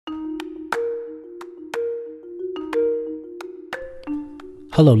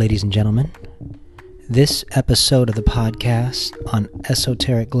Hello, ladies and gentlemen. This episode of the podcast on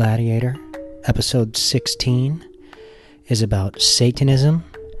Esoteric Gladiator, episode 16, is about Satanism,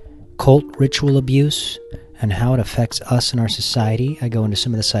 cult ritual abuse, and how it affects us and our society. I go into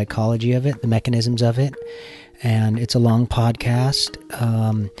some of the psychology of it, the mechanisms of it, and it's a long podcast.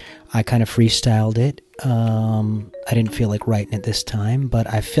 I kind of freestyled it. I didn't feel like writing it this time,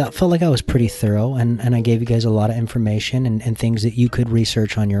 but I felt like I was pretty thorough, and I gave you guys a lot of information and things that you could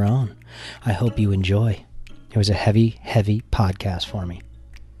research on your own. I hope you enjoy. It was a heavy podcast for me.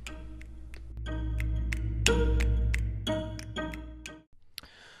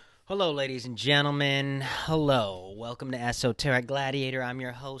 Hello, ladies and gentlemen. Hello. Welcome to Esoteric Gladiator. I'm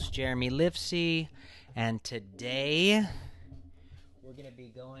your host, Jeremy Livesey, and today we're going to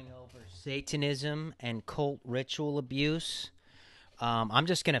be going over Satanism and cult ritual abuse. I'm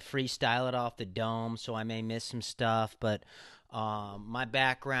just going to freestyle it off the dome, so I may miss some stuff, but my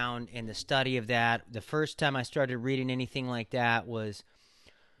background in the study of that, the first time I started reading anything like that was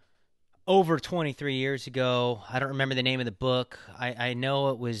over 23 years ago. I don't remember the name of the book. I know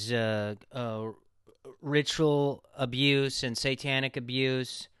it was ritual abuse and satanic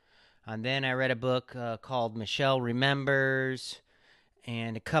abuse. And then I read a book called Michelle Remembers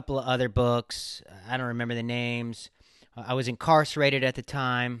and a couple of other books. I don't remember the names. I was incarcerated at the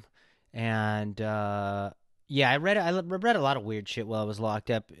time. And I read a lot of weird shit while I was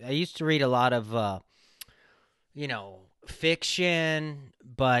locked up. I used to read a lot of, fiction,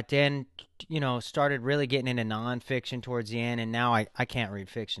 but then, started really getting into nonfiction towards the end, and now I can't read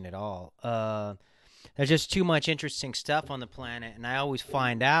fiction at all. There's just too much interesting stuff on the planet, and I always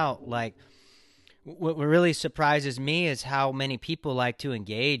find out, like, what really surprises me is how many people like to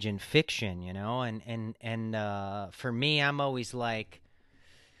engage in fiction, and for me, I'm always like,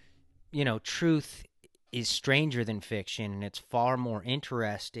 truth is stranger than fiction, and it's far more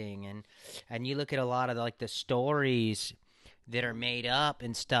interesting, and you look at a lot of like the stories that are made up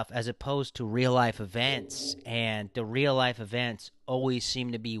and stuff as opposed to real life events, and the real life events always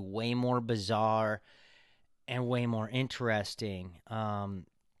seem to be way more bizarre and way more interesting,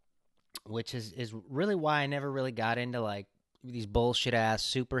 which is really why I never really got into like these bullshit ass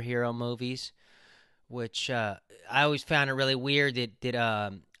superhero movies, which I always found it really weird that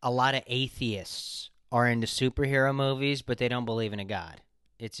a lot of atheists are into superhero movies, but they don't believe in a god.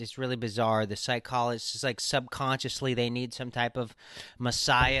 It's really bizarre. The psychologists, it's like subconsciously they need some type of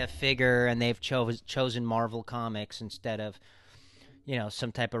messiah figure, and they've chosen Marvel Comics instead of,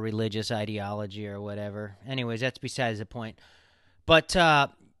 some type of religious ideology or whatever. Anyways, that's besides the point. But, so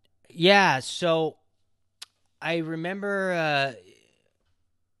I remember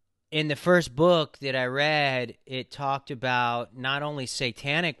in the first book that I read, it talked about not only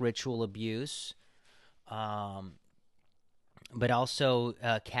satanic ritual abuse, but also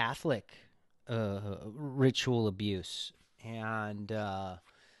Catholic ritual abuse. And there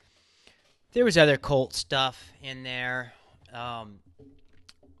was other cult stuff in there.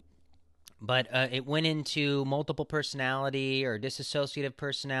 But it went into multiple personality or dissociative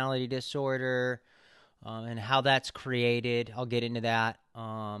personality disorder, and how that's created. I'll get into that.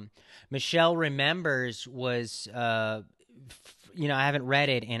 Michelle Remembers was, I haven't read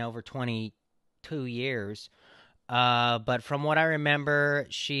it in over 22 years. But from what I remember,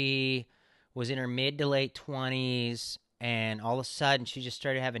 she was in her mid to late 20s, and all of a sudden she just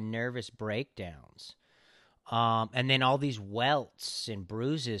started having nervous breakdowns. And then all these welts and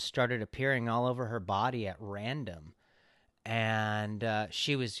bruises started appearing all over her body at random. And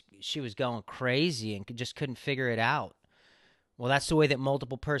she was going crazy and just couldn't figure it out. Well, that's the way that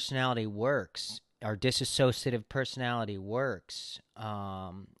multiple personality works. Our dissociative personality works.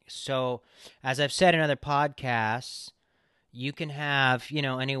 So, as I've said in other podcasts, you can have,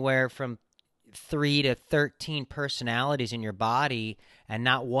 anywhere from 3 to 13 personalities in your body, and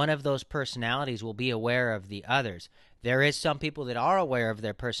not one of those personalities will be aware of the others. There is some people that are aware of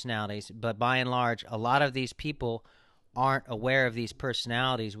their personalities, but by and large, a lot of these people aren't aware of these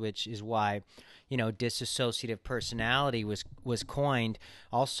personalities, which is why, dissociative personality was coined.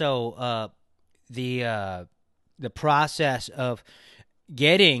 Also, the process of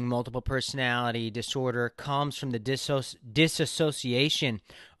getting multiple personality disorder comes from the disassociation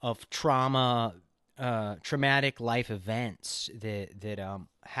of traumatic life events that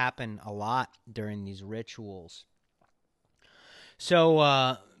happen a lot during these rituals.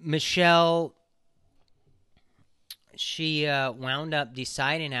 So Michelle, she wound up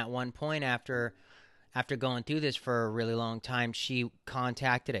deciding at one point after going through this for a really long time, she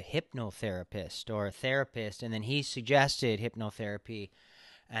contacted a hypnotherapist or a therapist, and then he suggested hypnotherapy,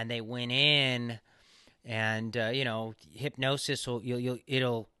 and they went in And hypnosis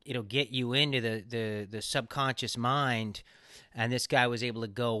it'll get you into the subconscious mind. And this guy was able to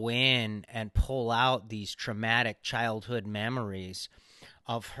go in and pull out these traumatic childhood memories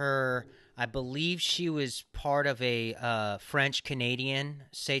of her. I believe she was part of a French Canadian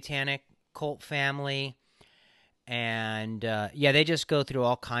satanic cult family. And they just go through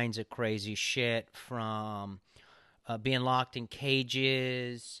all kinds of crazy shit, from being locked in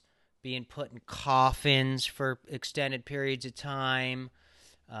cages, being put in coffins for extended periods of time,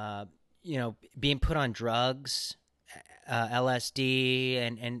 being put on drugs, LSD,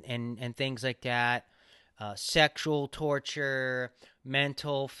 and things like that, sexual torture,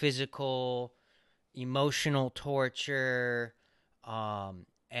 mental, physical, emotional torture,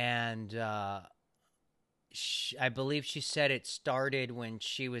 and I believe she said it started when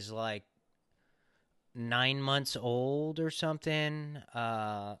she was like 9 months old or something,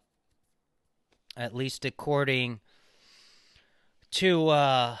 at least according to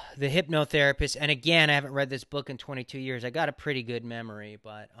the hypnotherapist. And again, I haven't read this book in 22 years. I got a pretty good memory,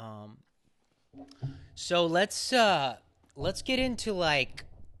 but so let's get into like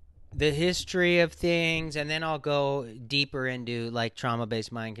the history of things, and then I'll go deeper into like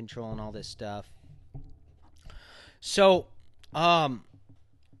trauma-based mind control and all this stuff. So,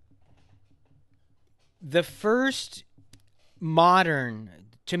 the first modern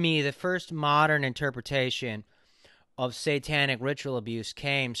interpretation of satanic ritual abuse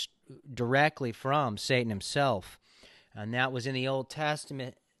came directly from Satan himself. And that was in the Old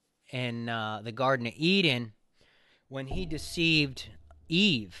Testament in the Garden of Eden, when he deceived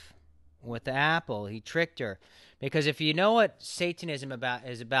Eve with the apple. He tricked her. Because if you know what Satanism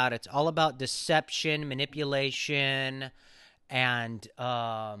is about, it's all about deception, manipulation, and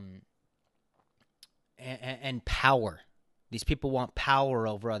power. These people want power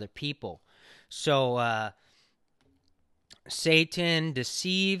over other people. So Satan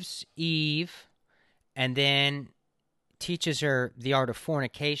deceives Eve and then teaches her the art of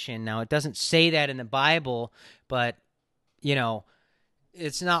fornication. Now, it doesn't say that in the Bible, but,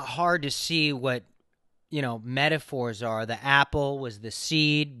 it's not hard to see what, metaphors are. The apple was the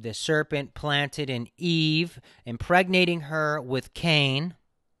seed the serpent planted in Eve, impregnating her with Cain.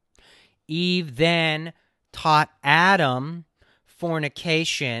 Eve then taught Adam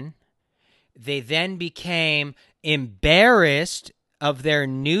fornication. They then became embarrassed of their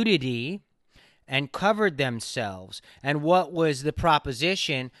nudity and covered themselves. And what was the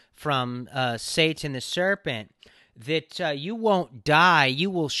proposition from Satan the serpent? That you won't die, you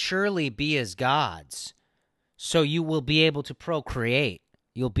will surely be as gods. So you will be able to procreate.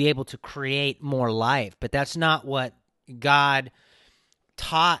 You'll be able to create more life. But that's not what God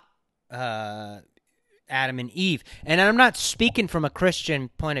taught Adam and Eve. And I'm not speaking from a Christian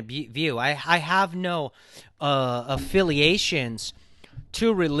point of view. I have no affiliations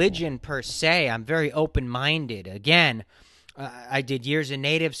to religion per se. I'm very open-minded. Again, I did years of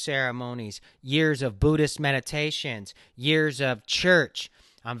native ceremonies, years of Buddhist meditations, years of church.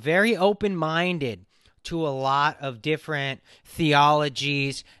 I'm very open-minded to a lot of different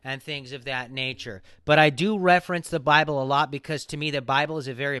theologies and things of that nature. But I do reference the Bible a lot because to me the Bible is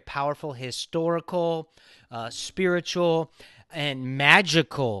a very powerful historical, spiritual, and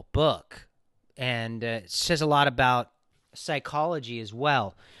magical book. And it says a lot about psychology as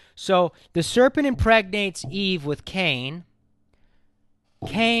well. So the serpent impregnates Eve with Cain.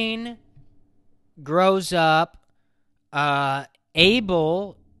 Cain grows up. Adam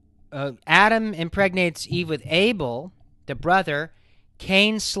impregnates Eve with Abel, the brother.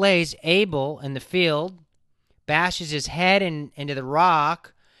 Cain slays Abel in the field, bashes his head into the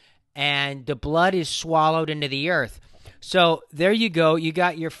rock, and the blood is swallowed into the earth. So there you go. You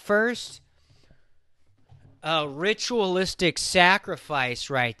got your first ritualistic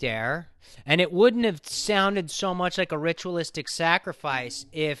sacrifice right there. And it wouldn't have sounded so much like a ritualistic sacrifice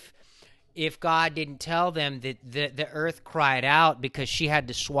if God didn't tell them that the earth cried out because she had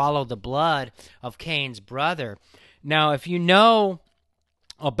to swallow the blood of Cain's brother. Now, if you know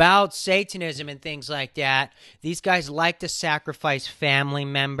about Satanism and things like that, these guys like to sacrifice family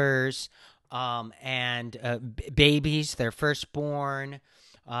members and babies, their firstborn.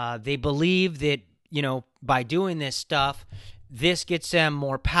 They believe that, by doing this stuff, this gets them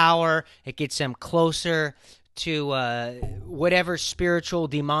more power. It gets them closer to whatever spiritual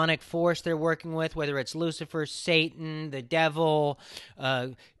demonic force they're working with, whether it's Lucifer, Satan, the devil,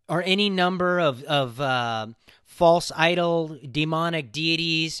 or any number of false idol demonic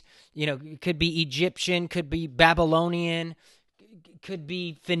deities. It could be Egyptian, could be Babylonian, could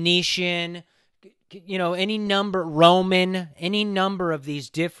be Phoenician, any number, Roman, any number of these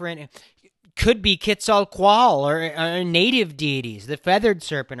different, could be Quetzalcoatl or native deities, the feathered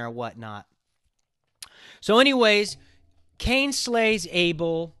serpent or whatnot. So anyways, Cain slays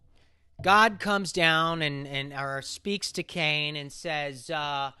Abel. God comes down and or speaks to Cain and says,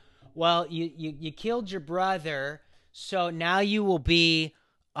 well, you killed your brother, so now you will be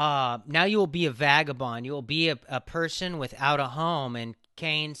a vagabond. You will be a person without a home. And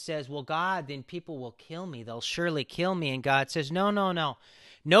Cain says, well, God, then people will kill me. They'll surely kill me. And God says, no.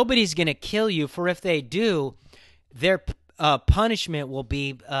 Nobody's going to kill you, for if they do, their punishment will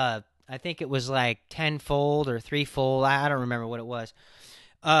be, I think it was like tenfold or threefold. I don't remember what it was.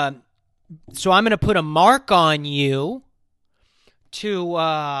 So I'm going to put a mark on you to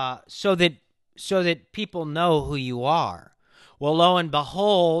so that people know who you are. Well, lo and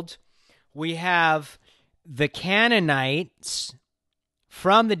behold, we have the Canaanites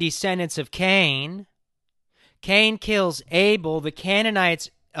from the descendants of Cain. Cain kills Abel. The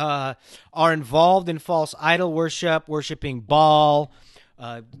Canaanites are involved in false idol worship, worshiping Baal,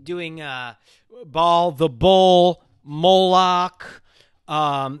 doing Baal the bull, Moloch.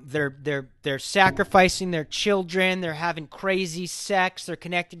 They're sacrificing their children. They're having crazy sex. They're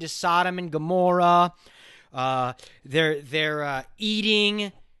connected to Sodom and Gomorrah. They're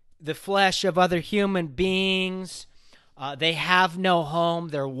eating the flesh of other human beings. They have no home.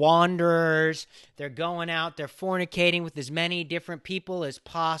 They're wanderers. They're going out. They're fornicating with as many different people as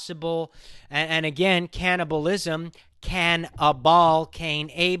possible. And again, cannibalism. Cain,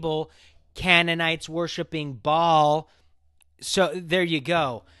 Abel. Canaanites worshiping Baal. So there you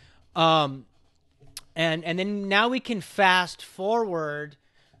go. And then now we can fast forward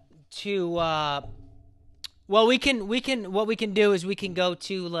to what we can do is we can go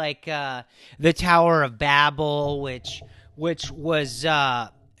to like the Tower of Babel, which was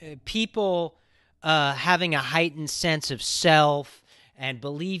people having a heightened sense of self and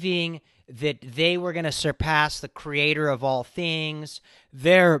believing that they were going to surpass the creator of all things.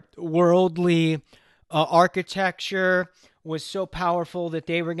 Their worldly architecture was so powerful that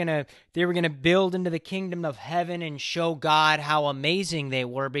they were gonna build into the kingdom of heaven and show God how amazing they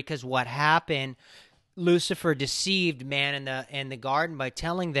were. Because what happened, Lucifer deceived man in the garden by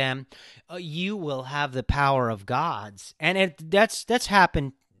telling them, "You will have the power of gods," and that's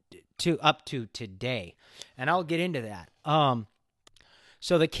happened up to today, and I'll get into that.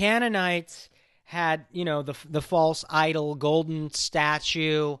 So the Canaanites had, the false idol, golden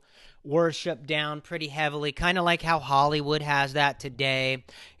statue, worship down pretty heavily, kind of like how Hollywood has that today.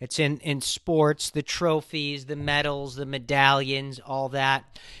 It's in sports, the trophies, the medals, the medallions, all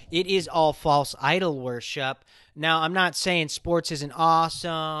that. It is all false idol worship. Now, I'm not saying sports isn't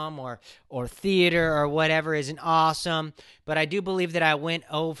awesome or theater or whatever isn't awesome, but I do believe that I went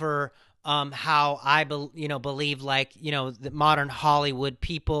over how I believe, like, the modern Hollywood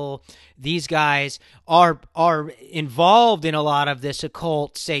people, these guys are involved in a lot of this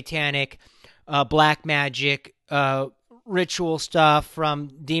occult, satanic, black magic, ritual stuff, from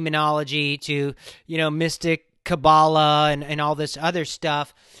demonology to, mystic Kabbalah and all this other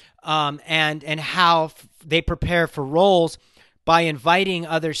stuff, and how they prepare for roles by inviting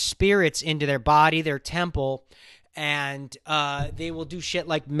other spirits into their body, their temple. And they will do shit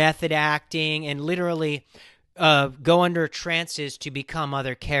like method acting and literally go under trances to become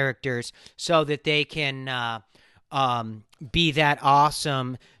other characters so that they can be that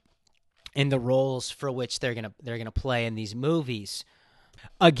awesome in the roles for which they're gonna play in these movies.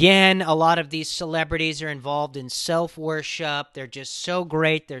 Again, a lot of these celebrities are involved in self-worship. They're just so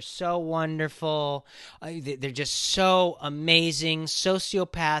great. They're so wonderful. They're just so amazing,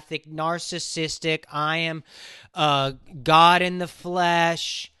 sociopathic, narcissistic. I am God in the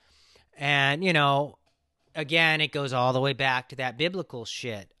flesh. And, again, it goes all the way back to that biblical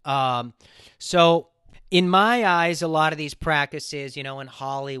shit. So in my eyes, a lot of these practices, in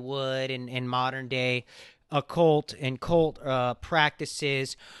Hollywood and in modern day occult and cult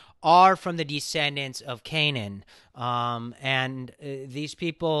practices are from the descendants of Canaan. And these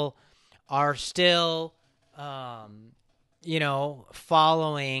people are still,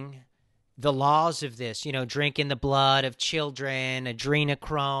 following the laws of this, drinking the blood of children,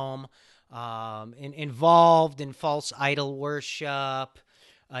 adrenochrome, involved in false idol worship,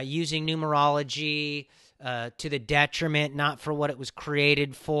 using numerology to the detriment, not for what it was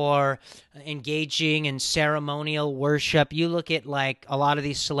created for, engaging in ceremonial worship. You look at like a lot of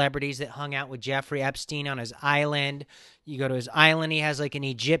these celebrities that hung out with Jeffrey Epstein on his island. You go to his island, he has like an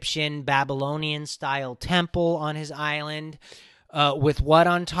Egyptian, Babylonian style temple on his island with what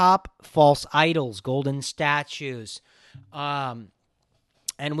on top? False idols, golden statues. And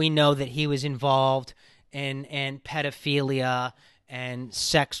we know that he was involved in pedophilia and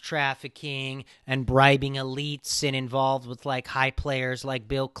sex trafficking and bribing elites and involved with like high players like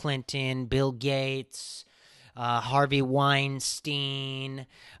Bill Clinton, Bill Gates, Harvey Weinstein,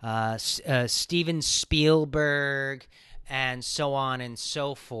 Steven Spielberg, and so on and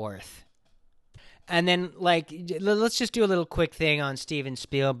so forth. And then, like, let's just do a little quick thing on Steven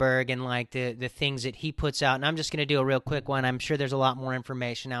Spielberg and, like, the things that he puts out. And I'm just going to do a real quick one. I'm sure there's a lot more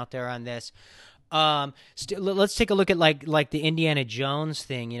information out there on this. Let's take a look at, like the Indiana Jones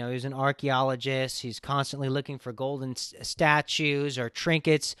thing. You know, he's an archaeologist. He's constantly looking for golden statues or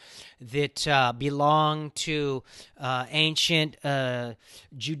trinkets that belong to ancient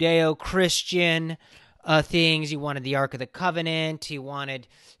Judeo-Christian things. He wanted the Ark of the Covenant. He wanted,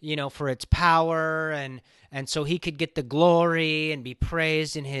 you know, for its power, and so he could get the glory and be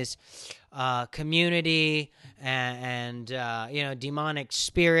praised in his community, and you know, demonic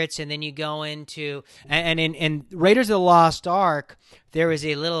spirits. And then you go into and in Raiders of the Lost Ark, there is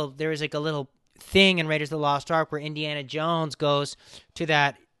like a little thing in Raiders of the Lost Ark where Indiana Jones goes to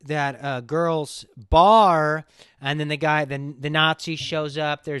that girl's bar, and then the Nazi shows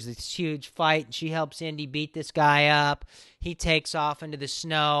up. There's this huge fight, and she helps Indy beat this guy up. He takes off into the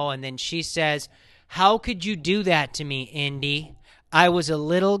snow, and then she says, "How could you do that to me, Indy? I was a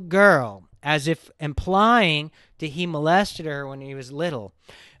little girl," as if implying that he molested her when he was little.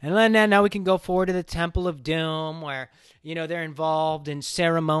 And then now we can go forward to the Temple of Doom, where, you know, they're involved in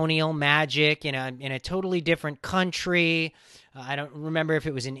ceremonial magic in a totally different country. I don't remember if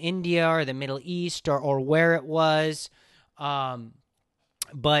it was in India or the Middle East or where it was.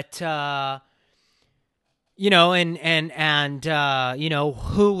 But you know, and you know,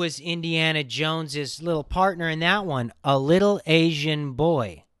 who was Indiana Jones's little partner in that one? A little Asian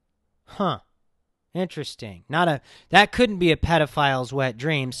boy. Huh. Interesting. That couldn't be a pedophile's wet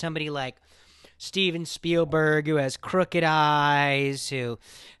dream. Somebody like Steven Spielberg, who has crooked eyes, who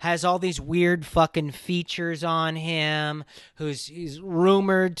has all these weird fucking features on him, he's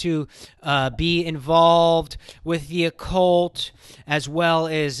rumored to be involved with the occult, as well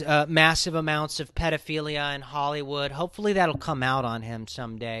as massive amounts of pedophilia in Hollywood. Hopefully that'll come out on him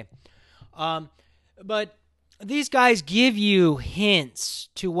someday. But these guys give you hints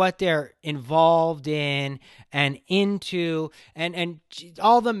to what they're involved in and into, and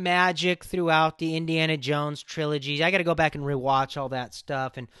all the magic throughout the Indiana Jones trilogy. I got to go back and rewatch all that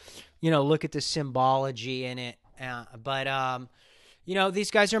stuff and, you know, look at the symbology in it. But you know, these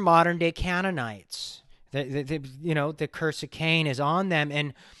guys are modern day Canaanites. You know, the curse of Cain is on them,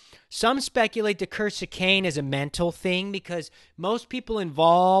 and some speculate the curse of Cain is a mental thing because most people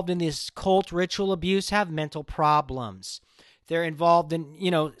involved in this cult ritual abuse have mental problems. They're involved in,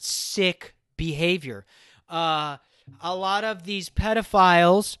 you know, sick behavior. A lot of these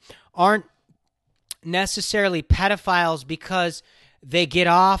pedophiles aren't necessarily pedophiles because they get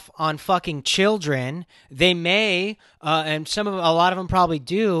off on fucking children. They may, and a lot of them probably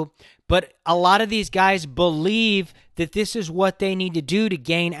do, but a lot of these guys believe that this is what they need to do to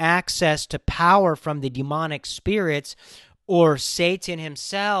gain access to power from the demonic spirits or Satan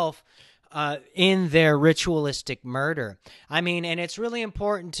himself in their ritualistic murder. I mean, and it's really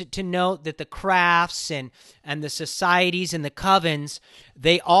important to note that the crafts and the societies and the covens,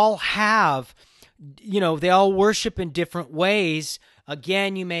 they all have, you know, they all worship in different ways.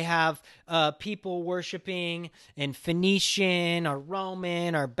 Again, you may have people worshiping in Phoenician or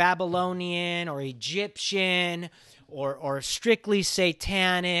Roman or Babylonian or Egyptian or strictly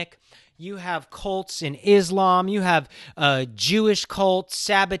satanic. You have cults in Islam. You have Jewish cults,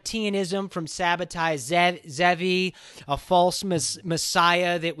 Sabbatianism from Sabbatai Zevi, a false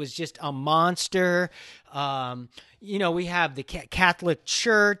messiah that was just a monster. You know, we have the Catholic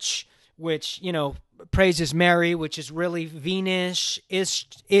Church, which, you know, praises Mary, which is really Venus,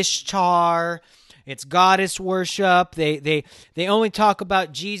 Ishtar. It's goddess worship. They only talk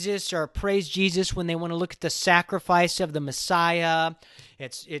about Jesus or praise Jesus when they want to look at the sacrifice of the Messiah.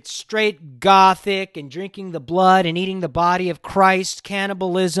 It's straight Gothic and drinking the blood and eating the body of Christ,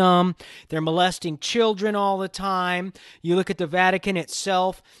 cannibalism. They're molesting children all the time. You look at the Vatican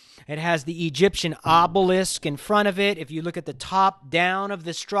itself. It has the Egyptian obelisk in front of it. If you look at the top down of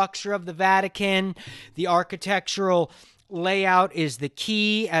the structure of the Vatican, the architectural layout is the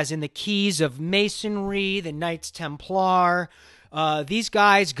key, as in the keys of Masonry, the Knights Templar. These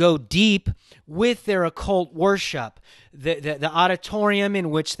guys go deep with their occult worship. The auditorium in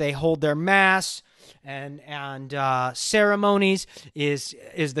which they hold their mass and ceremonies is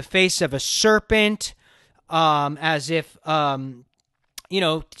the face of a serpent, as if you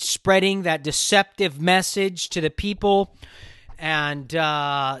know, spreading that deceptive message to the people. And,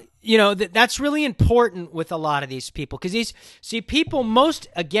 that's really important with a lot of these people because people, most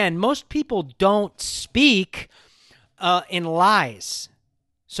people don't speak in lies.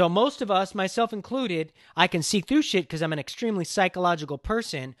 So most of us, myself included, I can see through shit because I'm an extremely psychological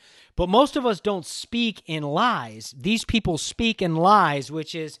person, but most of us don't speak in lies. These people speak in lies,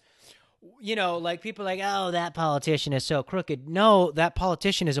 which is, like people are like, oh, that politician is so crooked. No, that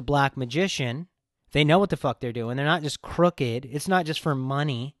politician is a black magician. They know what the fuck they're doing. They're not just crooked. It's not just for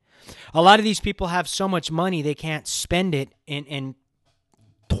money. A lot of these people have so much money they can't spend it in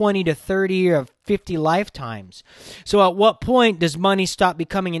 20 to 30 or 50 lifetimes. So at what point does money stop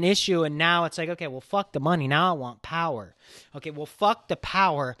becoming an issue and now it's like, okay, well, fuck the money. Now I want power. Okay, well, fuck the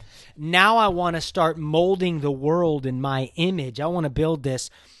power. Now I want to start molding the world in my image. I want to build this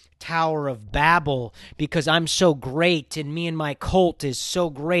Tower of Babel because I'm so great and me and my cult is so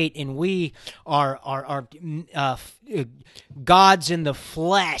great and we are gods in the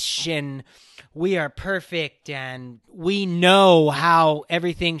flesh and we are perfect and we know how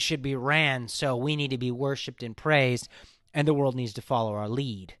everything should be ran, so we need to be worshipped and praised, and the world needs to follow our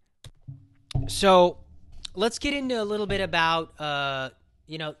lead. So let's get into a little bit about, I'm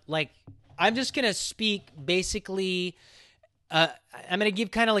just going to speak basically, I'm going to give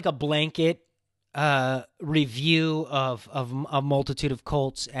kind of like a blanket review of a multitude of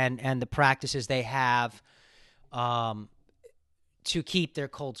cults and the practices they have to keep their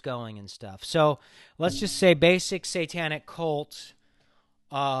cults going and stuff. So let's just say basic satanic cult,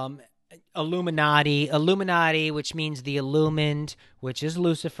 Illuminati, which means the illumined, which is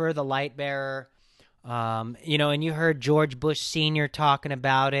Lucifer, the light bearer. And you heard George Bush Sr. talking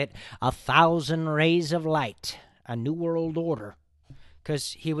about it, 1,000 rays of light, a new world order,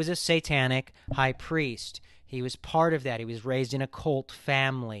 because he was a satanic high priest. He was part of that. He was raised in a cult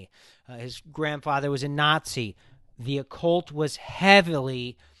family. His grandfather was a Nazi. The occult was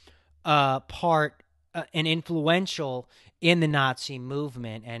heavily part and influential in the Nazi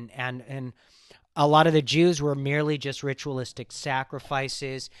movement, and a lot of the Jews were merely just ritualistic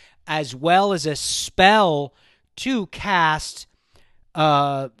sacrifices, as well as a spell to cast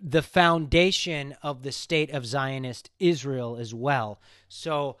the foundation of the state of Zionist Israel as well.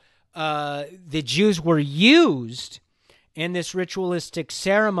 So the Jews were used in this ritualistic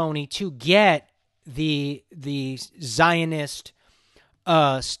ceremony to get the Zionist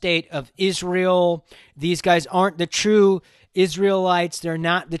state of Israel. These guys aren't the true Israelites. They're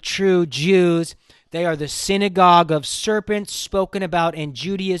not the true Jews. They are the synagogue of serpents spoken about in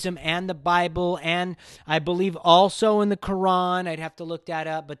Judaism and the Bible, and I believe also in the Quran. I'd have to look that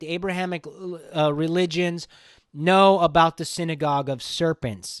up. But the Abrahamic religions know about the synagogue of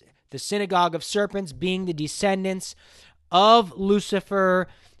serpents. The synagogue of serpents being the descendants of Lucifer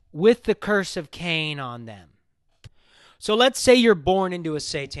with the curse of Cain on them. So let's say you're born into a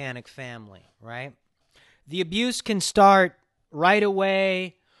satanic family, right? The abuse can start right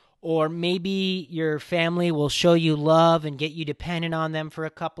away, or maybe your family will show you love and get you dependent on them for a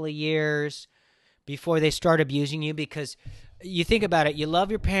couple of years before they start abusing you, because you think about it, you love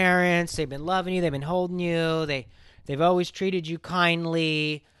your parents, they've been loving you, they've been holding you, they've always treated you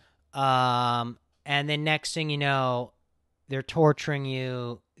kindly, and then next thing you know, they're torturing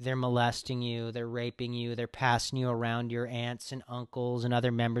you, they're molesting you, they're raping you, they're passing you around your aunts and uncles and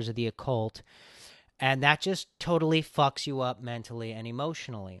other members of the occult. And that just totally fucks you up mentally and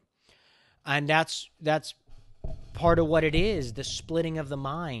emotionally. And that's part of what it is, the splitting of the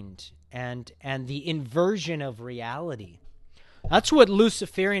mind and the inversion of reality. That's what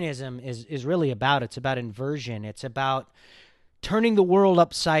Luciferianism is really about. It's about inversion. It's about turning the world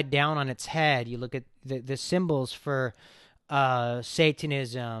upside down on its head. You look at the symbols for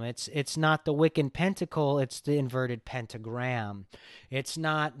Satanism. It's not the Wiccan pentacle, it's the inverted pentagram. It's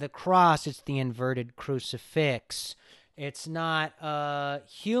not the cross, it's the inverted crucifix. It's not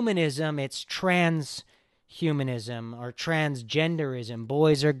humanism, it's transhumanism or transgenderism.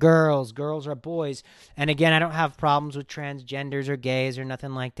 Boys are girls, girls are boys. And again, I don't have problems with transgenders or gays or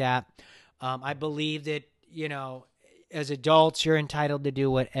nothing like that. I believe that, as adults, you're entitled to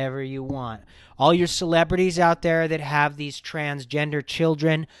do whatever you want. All your celebrities out there that have these transgender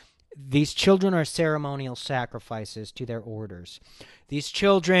children, these children are ceremonial sacrifices to their orders. These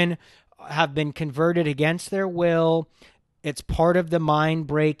children have been converted against their will. It's part of the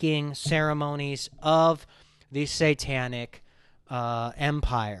mind-breaking ceremonies of the satanic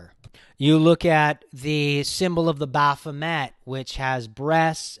empire. You look at the symbol of the Baphomet, which has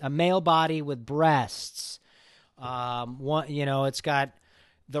breasts, a male body with breasts. It's got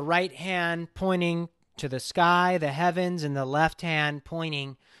the right hand pointing to the sky, the heavens, and the left hand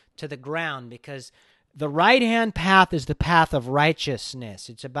pointing to the ground, because The right-hand path is the path of righteousness.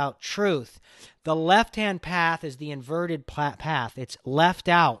 It's about truth. The left-hand path is the inverted path. It's left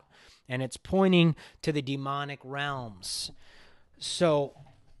out, and it's pointing to the demonic realms. So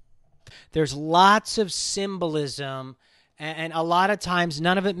there's lots of symbolism, and a lot of times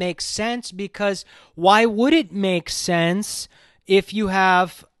none of it makes sense, because why would it make sense if you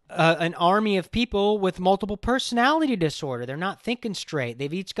have an army of people with multiple personality disorder? They're not thinking straight.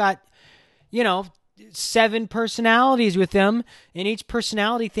 They've each got, 7 personalities with them, and each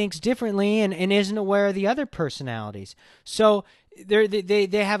personality thinks differently and isn't aware of the other personalities. So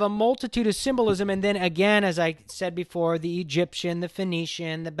they have a multitude of symbolism. And then again, as I said before, the Egyptian, the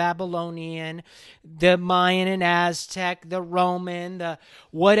Phoenician, the Babylonian, the Mayan and Aztec, the Roman, the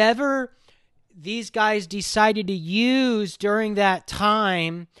whatever these guys decided to use during that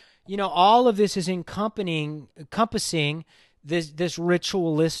time, all of this is encompassing this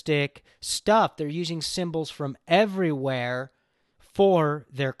ritualistic stuff. They're using symbols from everywhere for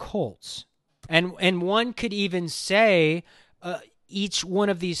their cults. And one could even say each one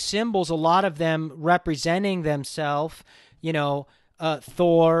of these symbols, a lot of them representing themselves,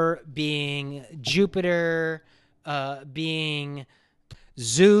 Thor being Jupiter, being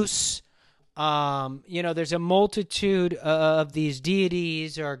Zeus. There's a multitude of these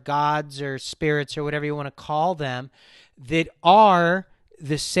deities or gods or spirits or whatever you want to call them that are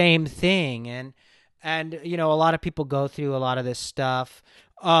the same thing. And a lot of people go through a lot of this stuff,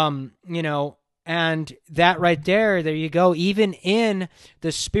 and that right there you go. Even in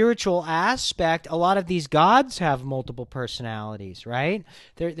the spiritual aspect, a lot of these gods have multiple personalities, right?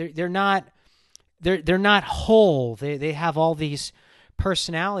 They're not whole. They have all these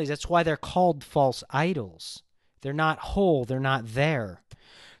personalities. That's why they're called false idols. They're not whole. They're not there.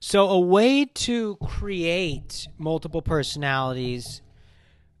 So a way to create multiple personalities,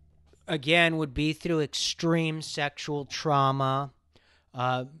 again, would be through extreme sexual trauma,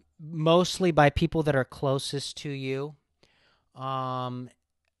 mostly by people that are closest to you.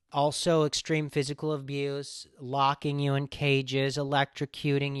 Also extreme physical abuse, locking you in cages,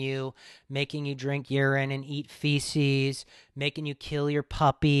 electrocuting you, making you drink urine and eat feces, making you kill your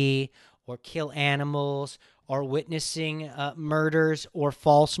puppy or kill animals, or witnessing murders or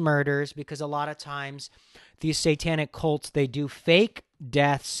false murders, because a lot of times these satanic cults, they do fake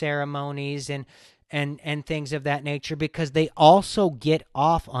death ceremonies and things of that nature, because they also get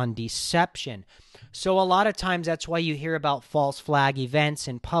off on deception. So a lot of times that's why you hear about false flag events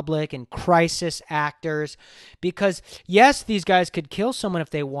in public and crisis actors, because yes, these guys could kill someone if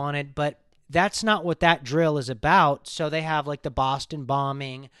they wanted, but that's not what that drill is about. So they have like the Boston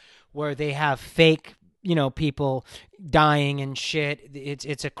bombing, where they have fake, people dying and shit.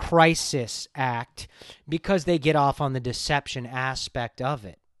 It's a crisis act because they get off on the deception aspect of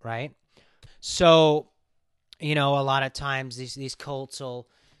it, right? So, a lot of times these cults will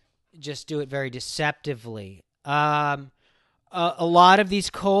just do it very deceptively. A lot of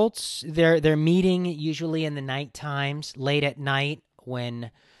these cults, they're meeting usually in the night times, late at night, when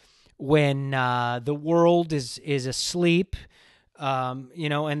the world is asleep,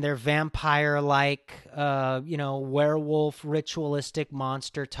 and they're vampire-like, werewolf, ritualistic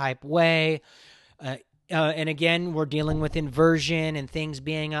monster type way. And again, we're dealing with inversion and things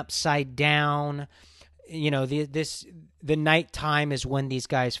being upside down. The nighttime is when these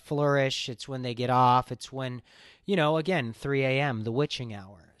guys flourish. It's when they get off. It's when, again, 3 a.m., the witching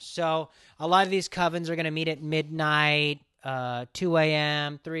hour. So a lot of these covens are going to meet at midnight, 2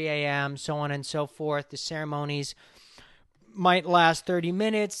 a.m., 3 a.m., so on and so forth. The ceremonies might last 30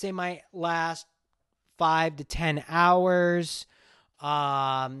 minutes. They might last 5 to 10 hours.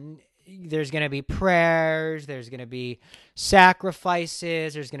 There's going to be prayers. There's going to be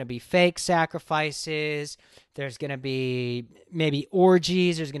sacrifices. There's going to be fake sacrifices. There's going to be maybe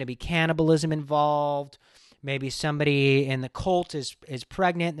orgies. There's going to be cannibalism involved. Maybe somebody in the cult is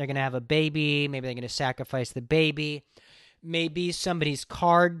pregnant. They're going to have a baby. Maybe they're going to sacrifice the baby. Maybe somebody's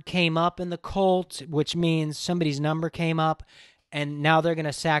card came up in the cult, which means somebody's number came up, and now they're going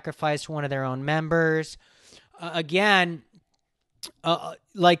to sacrifice one of their own members. Again,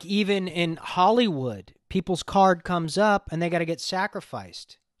 like even in Hollywood, people's card comes up and they got to get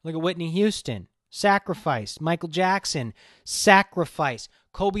sacrificed. Look at Whitney Houston, sacrifice. Michael Jackson, sacrifice.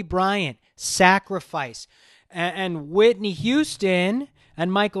 Kobe Bryant, sacrifice. And Whitney Houston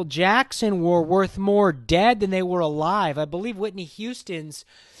and Michael Jackson were worth more dead than they were alive. I believe Whitney Houston's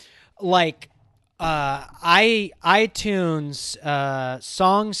iTunes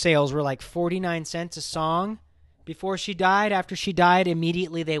song sales were like 49 cents a song before she died. After she died,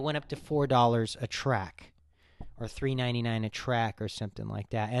 immediately they went up to $4 a track or $3.99 a track or something like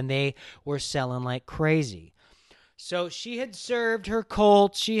that. And they were selling like crazy. So she had served her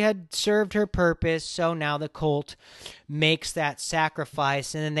cult. She had served her purpose. So now the cult makes that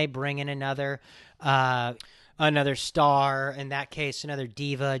sacrifice, and then they bring in another star. In that case, another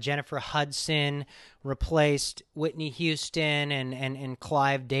diva. Jennifer Hudson replaced Whitney Houston, and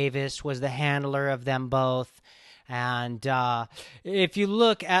Clive Davis was the handler of them both. And if you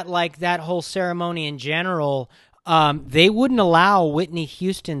look at like that whole ceremony in general, they wouldn't allow Whitney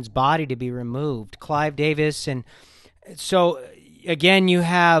Houston's body to be removed. Clive Davis. And so again, you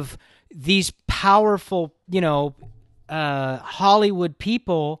have these powerful, Hollywood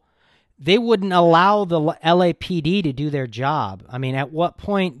people. They wouldn't allow the LAPD to do their job. I mean, at what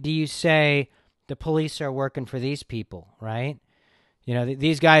point do you say the police are working for these people, right?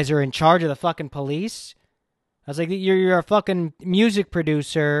 These guys are in charge of the fucking police. I was like, you're a fucking music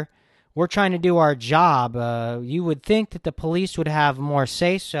producer. We're trying to do our job. You would think that the police would have more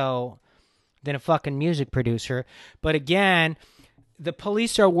say-so than a fucking music producer. But again, the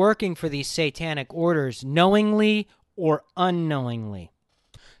police are working for these satanic orders knowingly or unknowingly.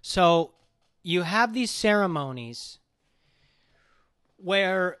 So you have these ceremonies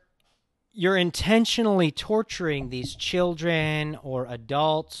where you're intentionally torturing these children or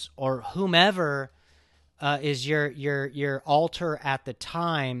adults or whomever is your altar at the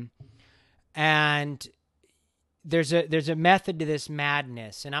time. And there's a method to this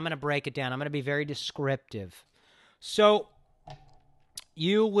madness, and I'm going to break it down. I'm going to be very descriptive. So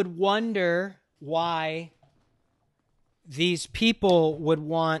you would wonder why these people would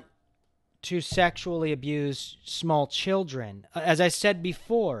want to sexually abuse small children. As I said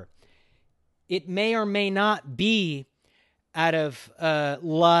before, it may or may not be out of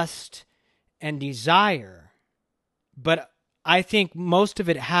lust and desire, but I think most of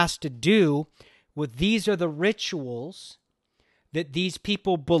it has to do with these are the rituals that these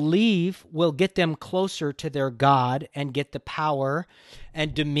people believe will get them closer to their God and get the power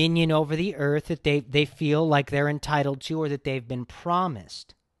and dominion over the earth that they feel like they're entitled to or that they've been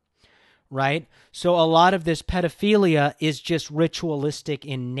promised, right? So a lot of this pedophilia is just ritualistic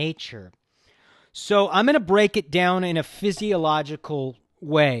in nature. So I'm going to break it down in a physiological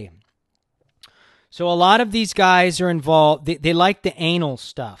way. So a lot of these guys are involved, they like the anal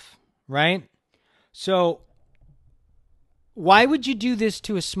stuff, right? So why would you do this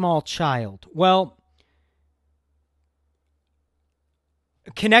to a small child? Well,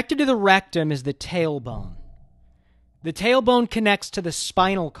 connected to the rectum is the tailbone. The tailbone connects to the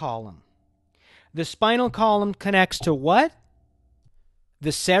spinal column. The spinal column connects to what?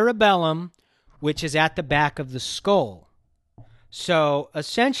 The cerebellum, which is at the back of the skull. So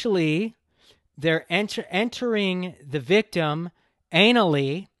essentially, they're entering the victim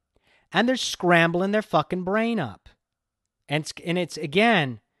anally, and they're scrambling their fucking brain up. And it's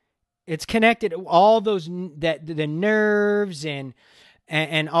again, it's connected to all those the nerves and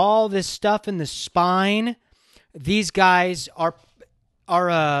all this stuff in the spine. These guys are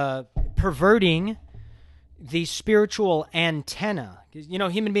perverting the spiritual antenna. Because,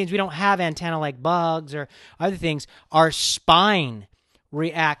 human beings, we don't have antenna like bugs or other things. Our spine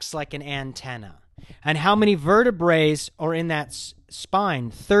reacts like an antenna. And how many vertebrae are in that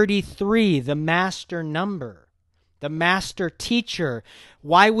spine? 33, the master number. The master teacher.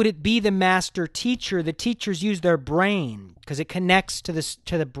 Why would it be the master teacher? The teachers use their brain because it connects to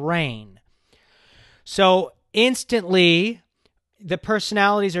the brain. So instantly, the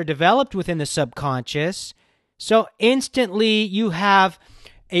personalities are developed within the subconscious. So instantly, you have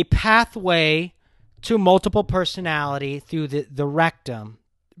a pathway to multiple personality through the rectum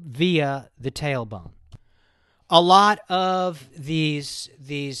via the tailbone. A lot of these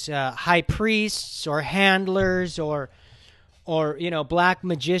high priests or handlers or black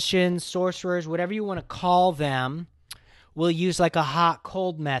magicians, sorcerers, whatever you want to call them, will use like a hot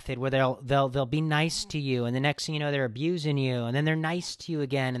cold method where they'll be nice to you, and the next thing you know they're abusing you, and then they're nice to you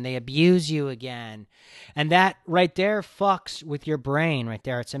again and they abuse you again. And that right there fucks with your brain right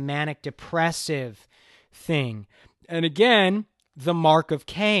there. It's a manic depressive thing. And again, the mark of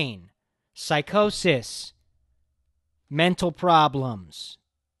Cain, psychosis, mental problems.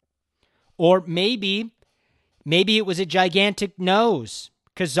 Or maybe it was a gigantic nose.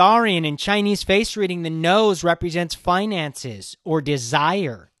 Khazarian in Chinese face reading, the nose represents finances or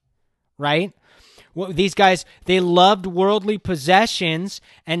desire, right? Well, these guys, they loved worldly possessions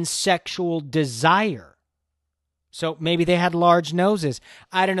and sexual desire. So maybe they had large noses.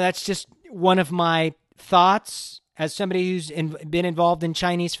 I don't know. That's just one of my thoughts as somebody who's been involved in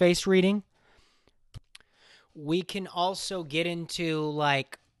Chinese face reading. We can also get into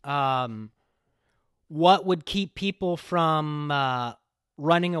like what would keep people from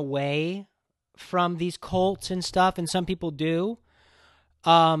running away from these cults and stuff, and some people do.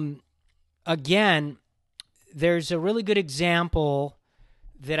 Again, there's a really good example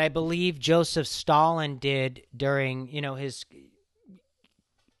that I believe Joseph Stalin did during, his,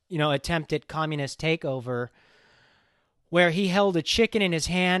 attempt at communist takeover, where he held a chicken in his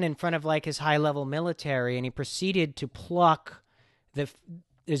hand in front of like his high-level military, and he proceeded to pluck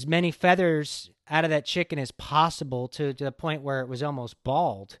as many feathers out of that chicken as possible to the point where it was almost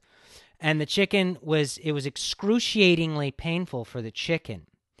bald. And the chicken was excruciatingly painful for the chicken.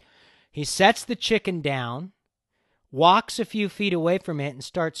 He sets the chicken down, walks a few feet away from it, and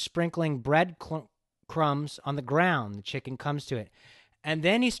starts sprinkling bread crumbs on the ground. The chicken comes to it. And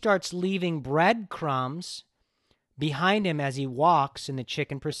then he starts leaving breadcrumbs behind him as he walks, and the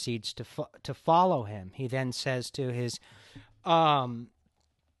chicken proceeds to follow him. He then says to his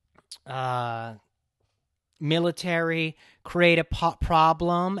military, create a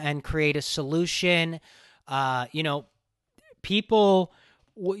problem and create a solution. People,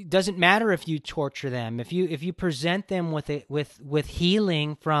 doesn't matter if you torture them, if you present them with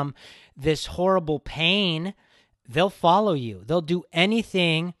healing from this horrible pain, they'll follow you. They'll do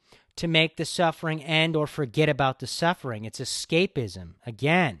anything to make the suffering end or forget about the suffering. It's escapism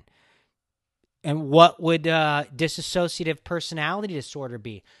again. And what would dissociative personality disorder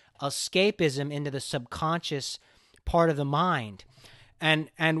be? Escapism into the subconscious part of the mind. And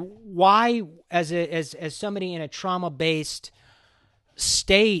why, as somebody in a trauma-based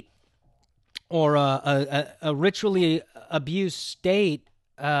state or a ritually abused state,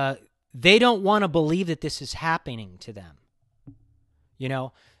 they don't want to believe that this is happening to them.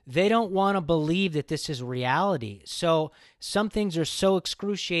 They don't want to believe that this is reality. So some things are so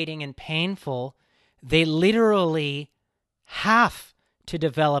excruciating and painful, they literally have to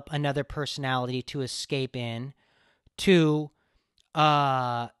develop another personality to escape in, to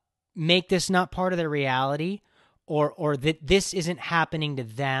make this not part of their reality, or that this isn't happening to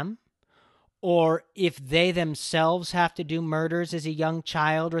them, or if they themselves have to do murders as a young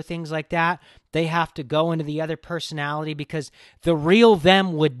child or things like that, they have to go into the other personality, because the real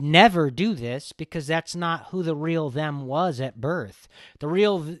them would never do this, because that's not who the real them was at birth. The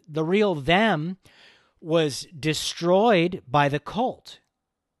real them was destroyed by the cult.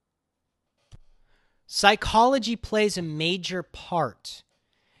 Psychology plays a major part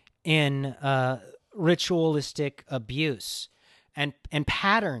in ritualistic abuse, and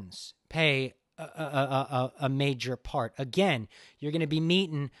patterns play a major part. Again, you're going to be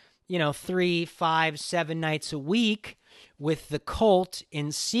meeting 3, 5, 7 nights a week with the cult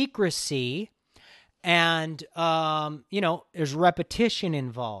in secrecy, and there's repetition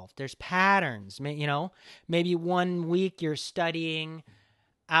involved. There's patterns. Maybe 1 week you're studying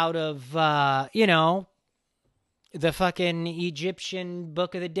out of the fucking Egyptian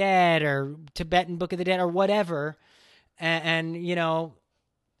Book of the Dead or Tibetan Book of the Dead or whatever, and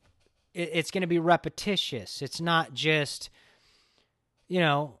it's going to be repetitious. It's not just,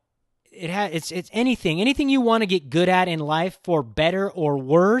 it's anything you want to get good at in life, for better or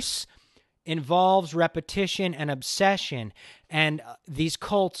worse, involves repetition and obsession, and these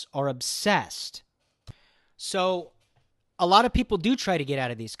cults are obsessed. So a lot of people do try to get out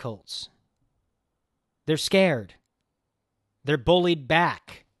of these cults. They're scared. They're bullied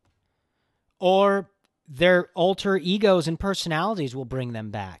back. Or their alter egos and personalities will bring them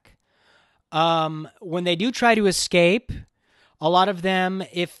back. When they do try to escape, a lot of them,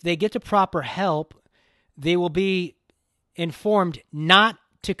 if they get the proper help, they will be informed not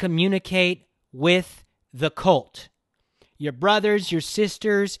to communicate with the cult. Your brothers, your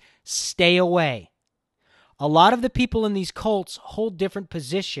sisters, stay away. A lot of the people in these cults hold different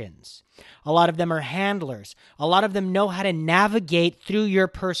positions. A lot of them are handlers. A lot of them know how to navigate through your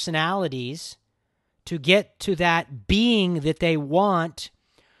personalities to get to that being that they want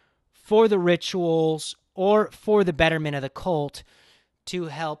for the rituals or for the betterment of the cult, to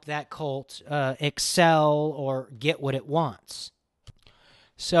help that cult excel or get what it wants.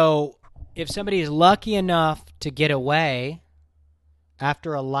 So if somebody is lucky enough to get away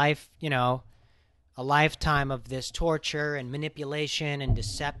after a lifetime of this torture and manipulation and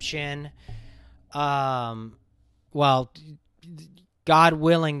deception, God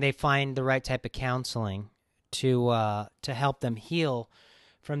willing, they find the right type of counseling to help them heal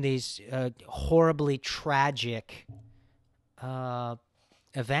from these horribly tragic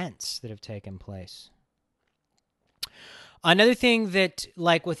events that have taken place. Another thing that,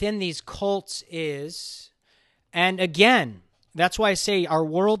 like, within these cults is, and again, that's why I say our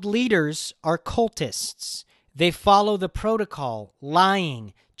world leaders are cultists. They follow the protocol: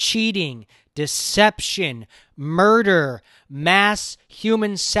 lying, cheating, deception, murder, mass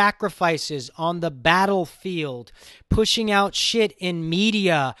human sacrifices on the battlefield, pushing out shit in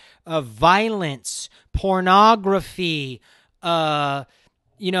media of violence, pornography, any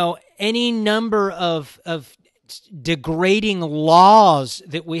number of degrading laws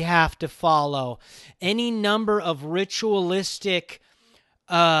that we have to follow, any number of ritualistic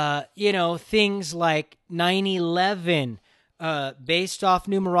things like 9/11, based off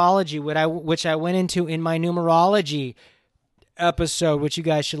numerology, which I went into in my numerology episode, which you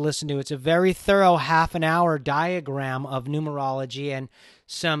guys should listen to. It's a very thorough half-an-hour diagram of numerology and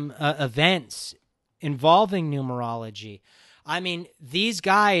some events involving numerology. I mean, these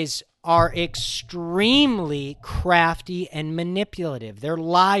guys are extremely crafty and manipulative. They're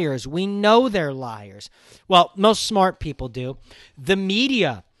liars. We know they're liars. Well, most smart people do. The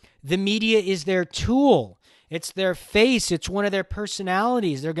media is their tool. It's their face. It's one of their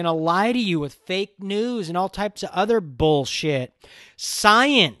personalities. They're going to lie to you with fake news and all types of other bullshit.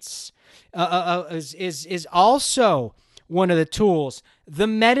 Science is also one of the tools. The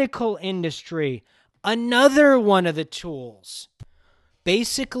medical industry, another one of the tools.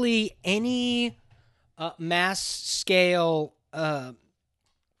 Basically, any mass scale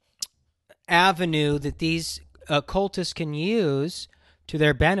avenue that these cultists can use to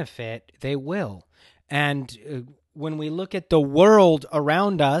their benefit, they will. And when we look at the world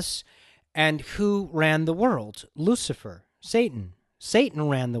around us, and who ran the world? Lucifer, Satan. Satan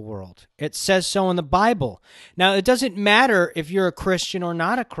ran the world. It says so in the Bible. Now, it doesn't matter if you're a Christian or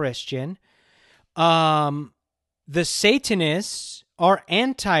not a Christian. The Satanists are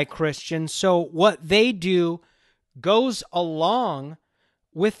anti-Christian, so what they do goes along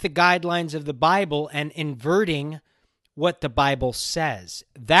with the guidelines of the Bible and inverting what the Bible says.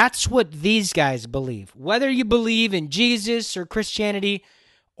 That's what these guys believe. Whether you believe in Jesus or Christianity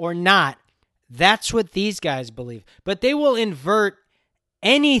or not, that's what these guys believe. But they will invert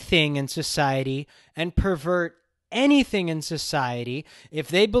anything in society and pervert anything in society if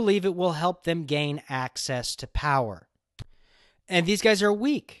they believe it will help them gain access to power. And these guys are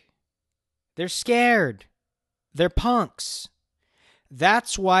weak. They're scared. They're punks.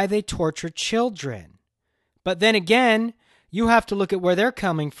 That's why they torture children. But then again, you have to look at where they're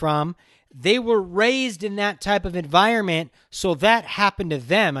coming from. They were raised in that type of environment, so that happened to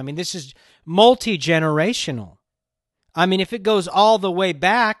them. I mean, this is multi-generational. I mean, if it goes all the way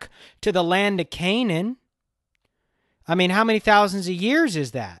back to the land of Canaan, I mean, how many thousands of years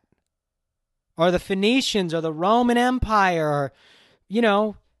is that? Or the Phoenicians, or the Roman Empire, or,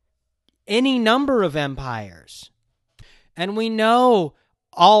 any number of empires. And we know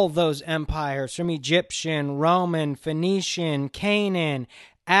all those empires, from Egyptian, Roman, Phoenician, Canaan,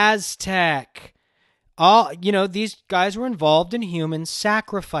 Aztec. These guys were involved in human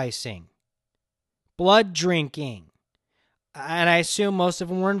sacrificing, blood drinking. And I assume most of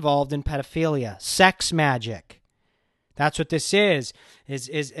them were involved in pedophilia, sex magic. That's what this is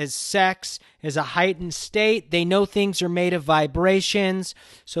sex is a heightened state. They know things are made of vibrations.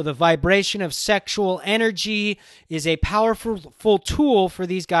 So the vibration of sexual energy is a powerful tool for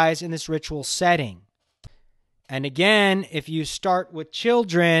these guys in this ritual setting. And again, if you start with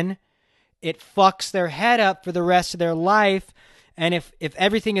children, it fucks their head up for the rest of their life. And if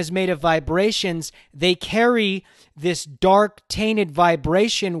everything is made of vibrations, they carry this dark, tainted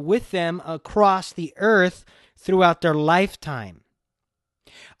vibration with them across the earth throughout their lifetime.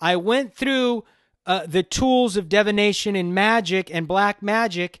 I went through the tools of divination and magic and black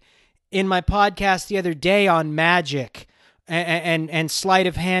magic in my podcast the other day on magic and sleight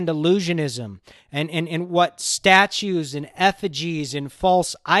of hand illusionism and what statues and effigies and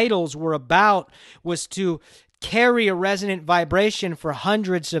false idols were about was to carry a resonant vibration for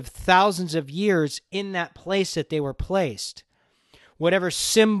hundreds of thousands of years in that place that they were placed. Whatever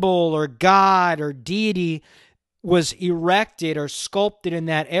symbol or god or deity was erected or sculpted in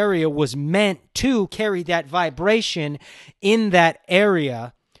that area was meant to carry that vibration in that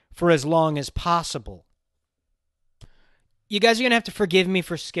area for as long as possible. You guys are going to have to forgive me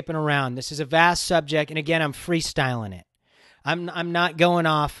for skipping around. This is a vast subject, and again, I'm freestyling it. I'm not going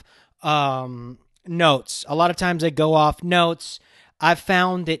off notes. A lot of times I go off notes. I've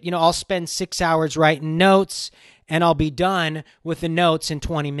found that, I'll spend 6 hours writing notes, and I'll be done with the notes in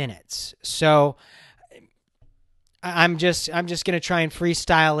 20 minutes. So I'm just going to try and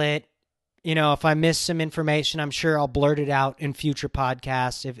freestyle it. If I miss some information, I'm sure I'll blurt it out in future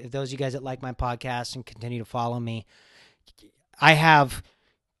podcasts. If those of you guys that like my podcast and continue to follow me, I have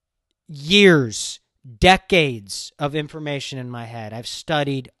years, decades of information in my head. I've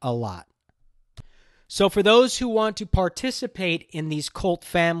studied a lot. So for those who want to participate in these cult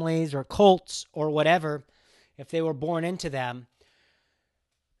families or cults or whatever, if they were born into them,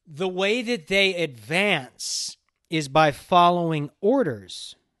 the way that they advance is by following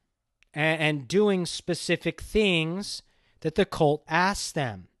orders and doing specific things that the cult asks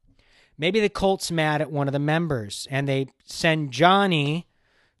them. Maybe the cult's mad at one of the members and they send Johnny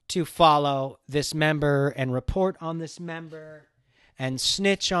to follow this member and report on this member and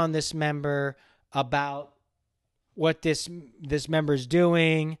snitch on this member about what this member's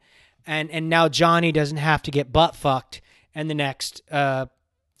doing. And now Johnny doesn't have to get butt fucked in the next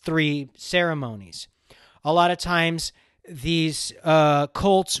 3 ceremonies. A lot of times these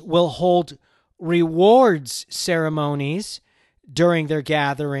cults will hold rewards ceremonies during their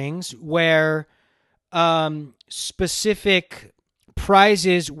gatherings where specific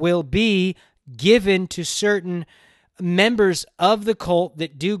prizes will be given to certain members of the cult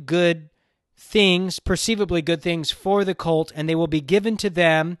that do good things, perceivably good things for the cult, and they will be given to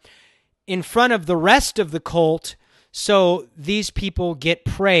them in front of the rest of the cult, so these people get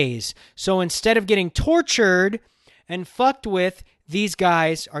praise. So instead of getting tortured and fucked with, these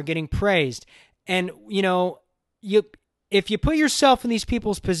guys are getting praised. And, you know, if you put yourself in these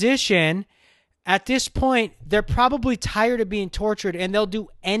people's position, at this point, they're probably tired of being tortured and they'll do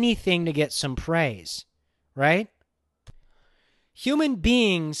anything to get some praise, right? Human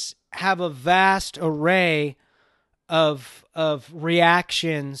beings have a vast array of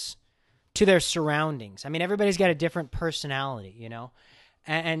reactions to their surroundings. I mean, everybody's got a different personality, you know?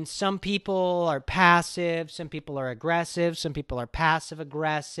 And some people are passive, some people are aggressive, some people are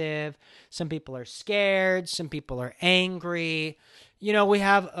passive-aggressive, some people are scared, some people are angry. You know, we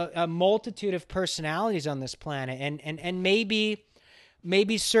have a multitude of personalities on this planet, and maybe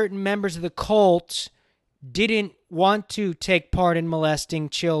certain members of the cult didn't want to take part in molesting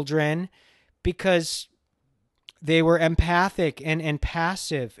children because they were empathic and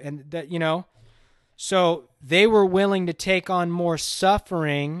passive, and that, you know, so they were willing to take on more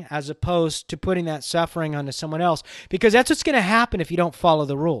suffering as opposed to putting that suffering onto someone else, because that's what's going to happen if you don't follow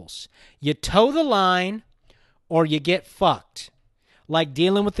the rules. You toe the line or you get fucked. Like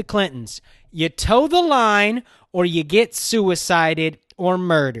dealing with the Clintons. You toe the line or you get suicided or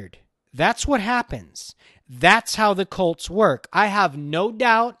murdered. That's what happens. That's how the cults work. I have no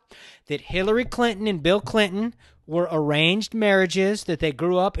doubt that Hillary Clinton and Bill Clinton were arranged marriages, that they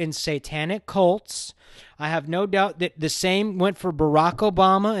grew up in satanic cults. I have no doubt that the same went for Barack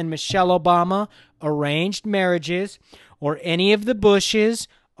Obama and Michelle Obama, arranged marriages, or any of the Bushes,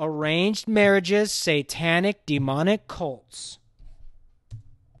 arranged marriages, satanic, demonic cults.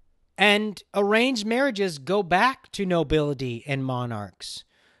 And arranged marriages go back to nobility and monarchs,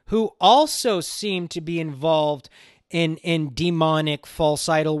 who also seem to be involved in demonic false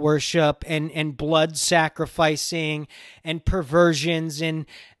idol worship and blood sacrificing and perversions and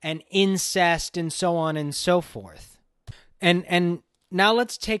incest and so on and so forth. And now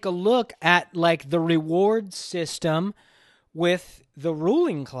let's take a look at like the reward system with the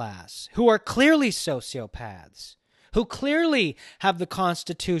ruling class, who are clearly sociopaths, who clearly have the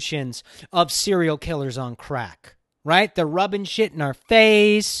constitutions of serial killers on crack. Right? They're rubbing shit in our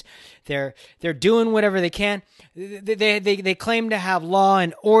face. They're doing whatever they can. They claim to have law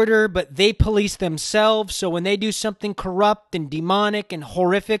and order, but they police themselves. So when they do something corrupt and demonic and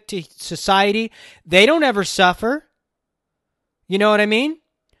horrific to society, they don't ever suffer. You know what I mean?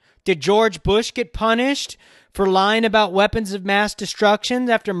 Did George Bush get punished for lying about weapons of mass destruction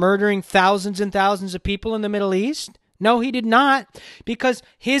after murdering thousands and thousands of people in the Middle East? No, he did not, because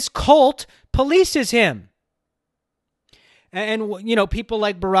his cult polices him. And, you know, people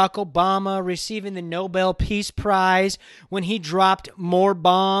like Barack Obama receiving the Nobel Peace Prize when he dropped more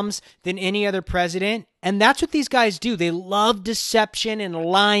bombs than any other president. And that's what these guys do. They love deception and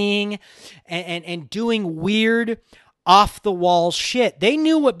lying and doing weird, off-the-wall shit. They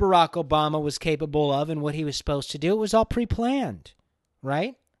knew what Barack Obama was capable of and what he was supposed to do. It was all pre-planned,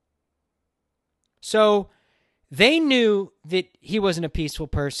 right? So they knew that he wasn't a peaceful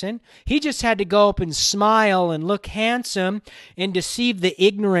person. He just had to go up and smile and look handsome and deceive the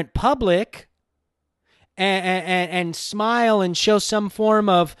ignorant public and smile and show some form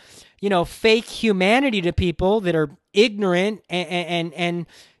of, you know, fake humanity to people that are ignorant and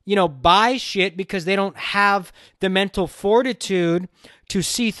you know, buy shit because they don't have the mental fortitude to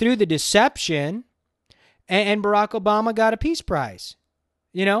see through the deception. And Barack Obama got a Peace Prize,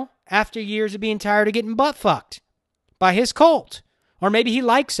 you know, after years of being tired of getting butt fucked by his cult. Or maybe he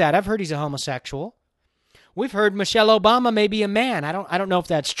likes that. I've heard he's a homosexual. We've heard Michelle Obama may be a man. I don't know if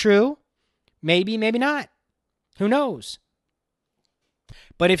that's true. Maybe, maybe not. Who knows?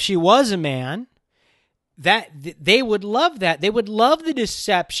 But if she was a man, they would love that. They would love the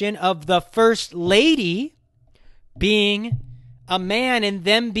deception of the first lady being a man and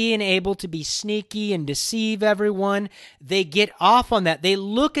them being able to be sneaky and deceive everyone. They get off on that. They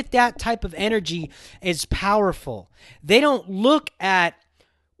look at that type of energy as powerful. They don't look at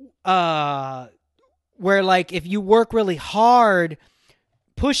where, like, if you work really hard,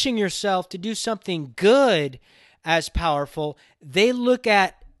 pushing yourself to do something good as powerful. They look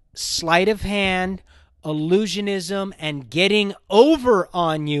at sleight of hand, illusionism, and getting over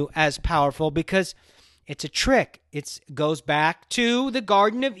on you as powerful, because it's a trick. It goes back to the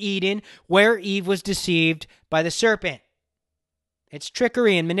Garden of Eden where Eve was deceived by the serpent. It's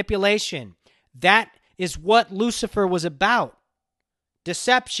trickery and manipulation. That is what Lucifer was about.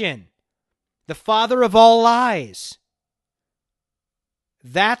 Deception. The father of all lies.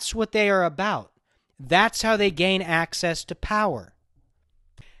 That's what they are about. That's how they gain access to power.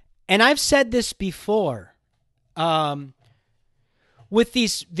 And I've said this before. With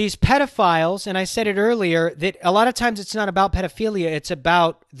these pedophiles, and I said it earlier, that a lot of times it's not about pedophilia, it's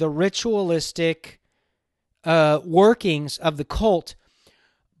about the ritualistic workings of the cult.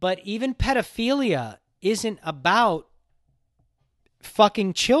 But even pedophilia isn't about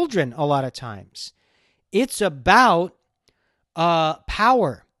fucking children a lot of times. It's about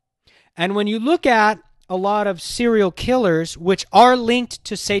power. And when you look at a lot of serial killers, which are linked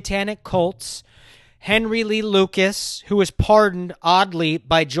to satanic cults, Henry Lee Lucas, who was pardoned, oddly,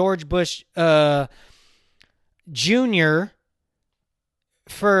 by George Bush Jr.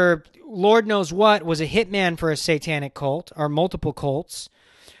 for Lord knows what, was a hitman for a satanic cult, or multiple cults.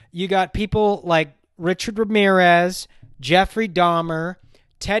 You got people like Richard Ramirez, Jeffrey Dahmer,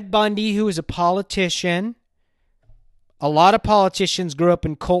 Ted Bundy, who was a politician. A lot of politicians grew up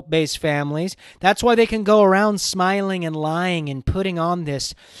in cult-based families. That's why they can go around smiling and lying and putting on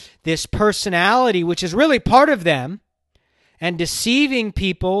this personality, which is really part of them, and deceiving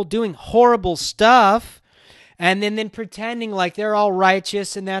people, doing horrible stuff, and then pretending like they're all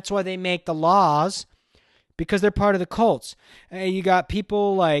righteous, and that's why they make the laws, because they're part of the cults. You got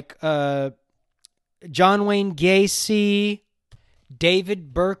people like John Wayne Gacy,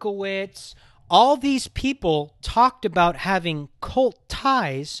 David Berkowitz. All these people talked about having cult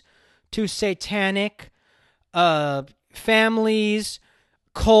ties to satanic families,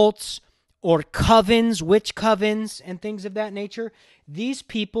 cults, or covens, witch covens, and things of that nature. These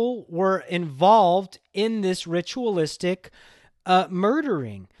people were involved in this ritualistic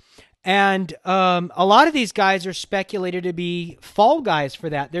murdering. And a lot of these guys are speculated to be fall guys for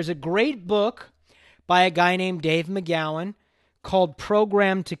that. There's a great book by a guy named Dave McGowan called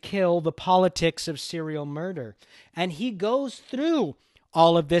Programmed to Kill: The Politics of Serial Murder. And he goes through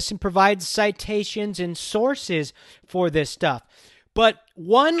all of this and provides citations and sources for this stuff. But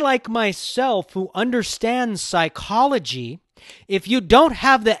one like myself who understands psychology, if you don't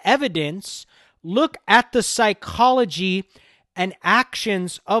have the evidence, look at the psychology and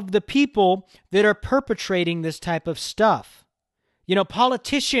actions of the people that are perpetrating this type of stuff. You know,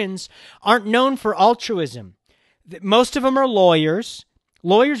 politicians aren't known for altruism. Most of them are lawyers.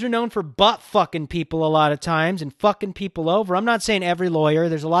 Lawyers are known for butt-fucking people a lot of times and fucking people over. I'm not saying every lawyer.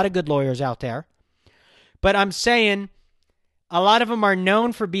 There's a lot of good lawyers out there. But I'm saying a lot of them are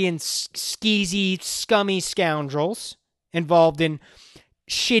known for being skeezy, scummy scoundrels involved in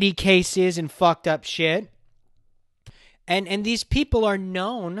shitty cases and fucked up shit. And these people are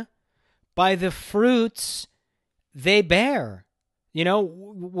known by the fruits they bear. You know,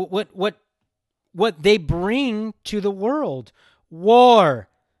 what they bring to the world. War,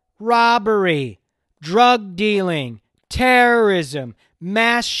 robbery, drug dealing, terrorism,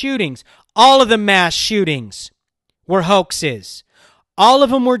 mass shootings. All of the mass shootings were hoaxes. All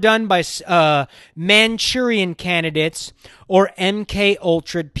of them were done by Manchurian candidates or MK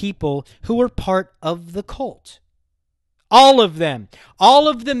Ultra people who were part of the cult. All of them. All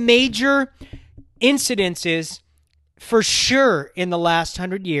of the major incidences, for sure, in the last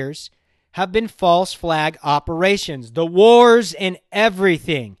 100 years have been false flag operations. The wars and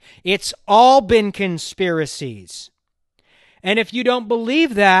everything. It's all been conspiracies. And if you don't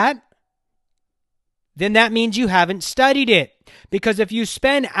believe that, then that means you haven't studied it. Because if you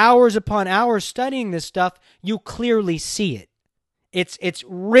spend hours upon hours studying this stuff, you clearly see it. It's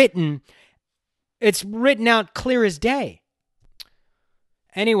written out clear as day.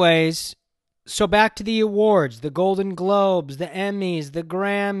 Anyways, so back to the awards, the Golden Globes, the Emmys, the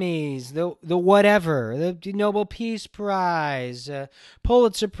Grammys, the whatever, the Nobel Peace Prize,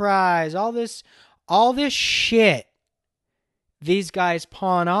 Pulitzer Prize, all this shit these guys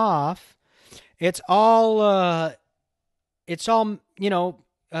pawn off. It's all, you know,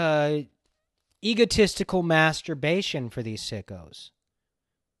 egotistical masturbation for these sickos.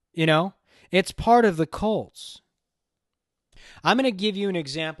 You know, it's part of the cults. I'm going to give you an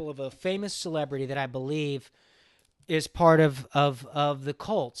example of a famous celebrity that I believe is part of the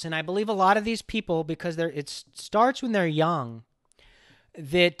cults. And I believe a lot of these people, because it starts when they're young,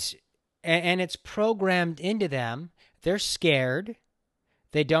 and it's programmed into them. They're scared.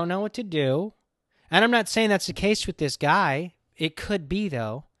 They don't know what to do. And I'm not saying that's the case with this guy. It could be,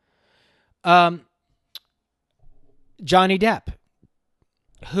 though. Johnny Depp,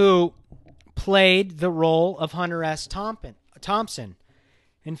 who played the role of Hunter S. Thompson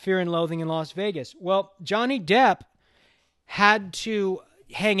in Fear and Loathing in Las Vegas. Well, Johnny Depp had to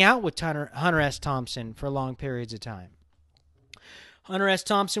hang out with Hunter S. Thompson for long periods of time. Hunter S.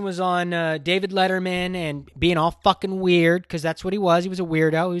 Thompson was on David Letterman and being all fucking weird, because that's what he was. He was a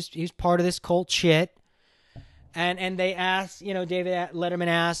weirdo. He was part of this cult shit. And they asked, David Letterman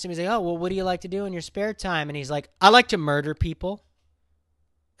asked him, he's like, oh, well, what do you like to do in your spare time? And he's like, I like to murder people.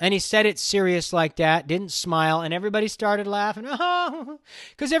 And he said it serious like that, didn't smile, and everybody started laughing. Oh,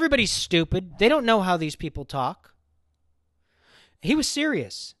 because everybody's stupid. They don't know how these people talk. He was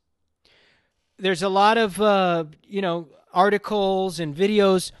serious. There's a lot of, articles and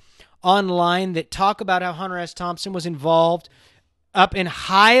videos online that talk about how Hunter S. Thompson was involved up in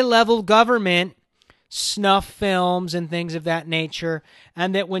high-level government snuff films and things of that nature,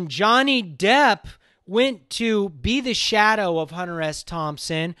 and that when Johnny Depp went to be the shadow of Hunter S.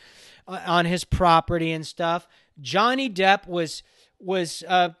 Thompson on his property and stuff, Johnny Depp was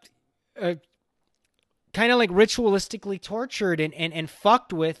kind of like ritualistically tortured and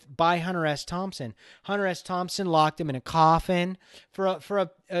fucked with by Hunter S. Thompson. Hunter S. Thompson locked him in a coffin for a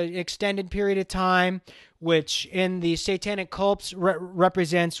extended period of time, which in the satanic cults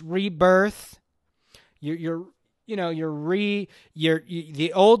represents rebirth. The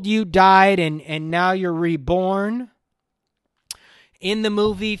old you died and now you're reborn. In the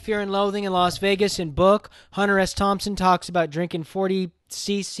movie Fear and Loathing in Las Vegas and book, Hunter S. Thompson talks about drinking 40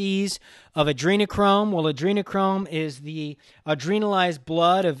 cc's of adrenochrome. Well, adrenochrome is the adrenalized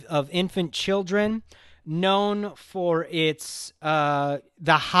blood of infant children, known for its the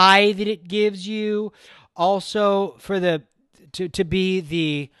high that it gives you, also for to be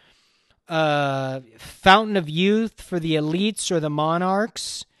the fountain of youth for the elites or the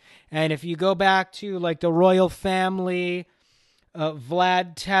monarchs. And if you go back to like the royal family,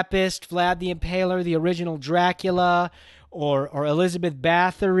 Vlad Tepes, Vlad the Impaler, the original Dracula, or Elizabeth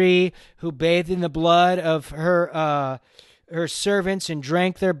Bathory, who bathed in the blood of her servants and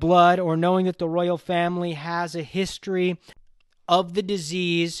drank their blood, or knowing that the royal family has a history of the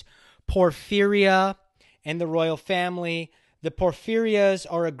disease porphyria and the royal family. The porphyrias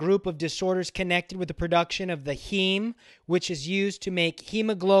are a group of disorders connected with the production of the heme, which is used to make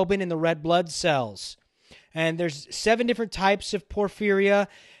hemoglobin in the red blood cells. And there's 7 different types of porphyria,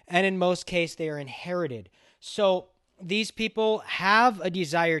 and in most cases they are inherited. So these people have a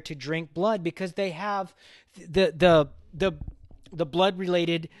desire to drink blood because they have the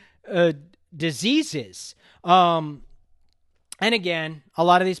blood-related diseases. And again, a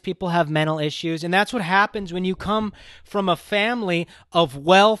lot of these people have mental issues, and that's what happens when you come from a family of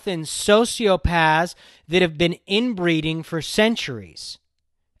wealth and sociopaths that have been inbreeding for centuries.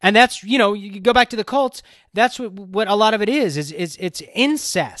 And that's, you go back to the cults, that's what a lot of it is it's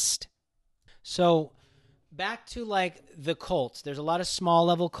incest. So back to like the cults, there's a lot of small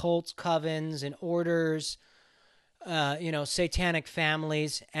level cults, covens and orders, satanic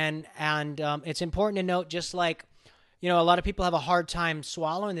families, and it's important to note, just like, a lot of people have a hard time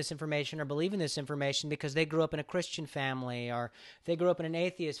swallowing this information or believing this information because they grew up in a Christian family, or they grew up in an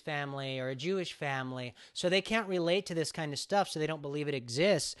atheist family or a Jewish family. So they can't relate to this kind of stuff, so they don't believe it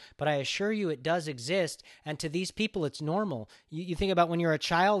exists. But I assure you it does exist, and to these people it's normal. You think about when you're a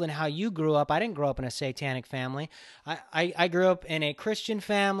child and how you grew up. I didn't grow up in a satanic family. I grew up in a Christian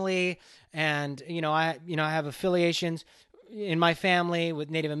family, and I have affiliations in my family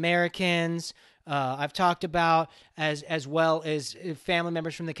with Native Americans. I've talked about as well as family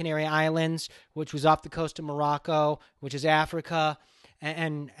members from the Canary Islands, which was off the coast of Morocco, which is Africa,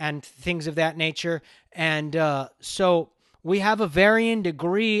 and things of that nature. And so we have a varying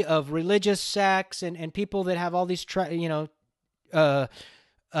degree of religious sects and people that have all these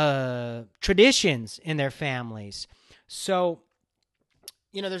traditions in their families. So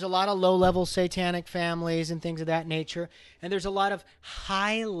there's a lot of low-level satanic families and things of that nature, and there's a lot of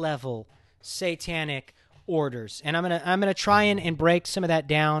high-level satanic orders, and I'm gonna try and break some of that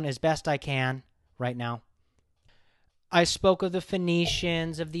down as best I can right now. I spoke of the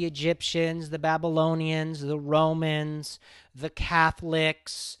Phoenicians, of the Egyptians, the Babylonians, the Romans, the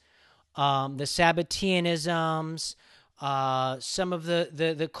Catholics, the Sabbateanisms. Some of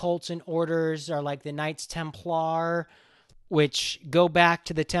the cults and orders are like the Knights Templar, which go back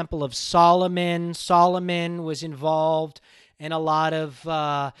to the Temple of Solomon. Solomon was involved in a lot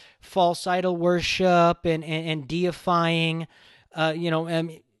of false idol worship and deifying,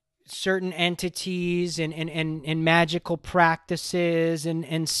 certain entities and magical practices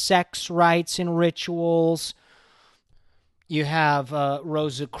and sex rites and rituals. You have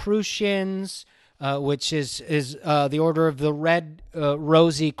Rosicrucians, which is the order of the red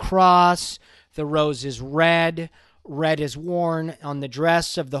rosy cross. The rose is red. Red is worn on the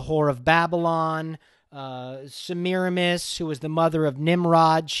dress of the whore of Babylon. Semiramis, who was the mother of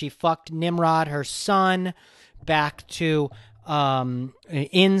Nimrod, she fucked Nimrod, her son, back to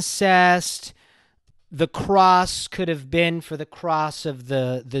incest. The cross could have been for the cross of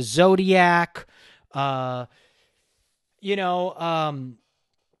the zodiac.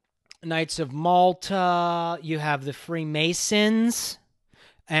 Knights of Malta. You have the Freemasons.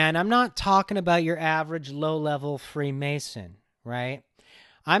 And I'm not talking about your average low-level Freemason, right?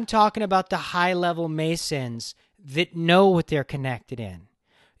 I'm talking about the high-level Masons that know what they're connected in.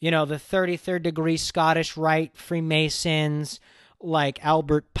 The 33rd degree Scottish Rite Freemasons, like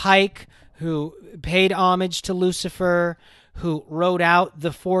Albert Pike, who paid homage to Lucifer, who wrote out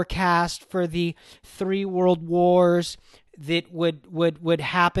the forecast for the 3 world wars that would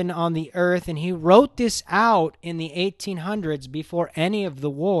happen on the earth, and he wrote this out in the 1800s before any of the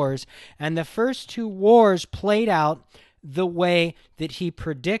wars, and the first 2 wars played out the way that he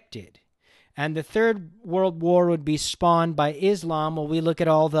predicted. And the 3rd World War would be spawned by Islam. Well, we look at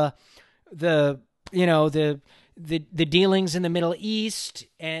all the dealings in the Middle East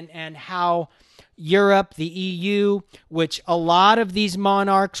and how Europe, the EU, which a lot of these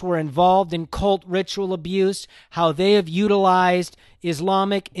monarchs were involved in cult ritual abuse, how they have utilized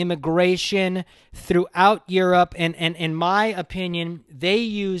Islamic immigration throughout Europe. And in my opinion, they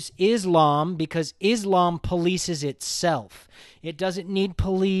use Islam because Islam polices itself. It doesn't need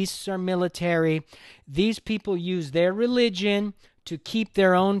police or military. These people use their religion to keep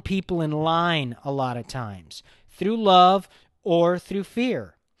their own people in line a lot of times, through love or through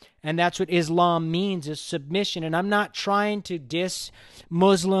fear. And that's what Islam means, is submission. And I'm not trying to diss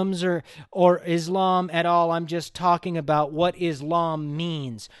Muslims or Islam at all. I'm just talking about what Islam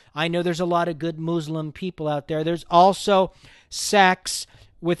means. I know there's a lot of good Muslim people out there. There's also sects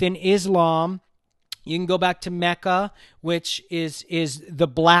within Islam. You can go back to Mecca, which is the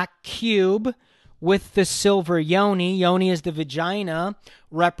black cube with the silver yoni. Yoni is the vagina,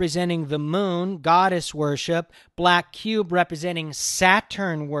 representing the moon, goddess worship. Black cube representing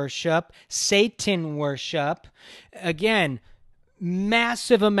Saturn worship, Satan worship. Again,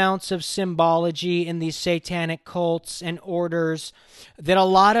 massive amounts of symbology in these satanic cults and orders that a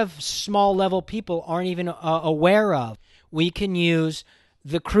lot of small-level people aren't even aware of. We can use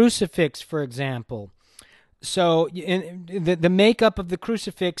the crucifix, for example. So the makeup of the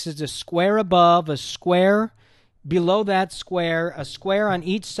crucifix is a square above, a square below that square, a square on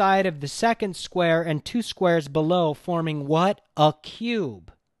each side of the second square, and 2 squares below, forming what? A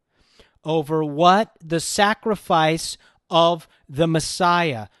cube. Over what? The sacrifice of the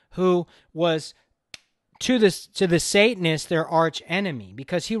Messiah, who was to the Satanists their arch enemy,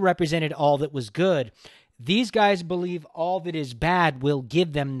 because he represented all that was good. These guys believe all that is bad will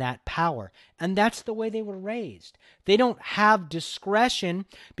give them that power. And that's the way they were raised. They don't have discretion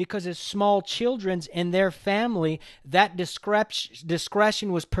because as small children in their family, that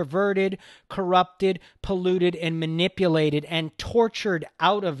discretion was perverted, corrupted, polluted, and manipulated and tortured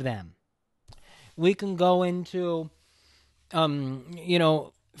out of them. We can go into,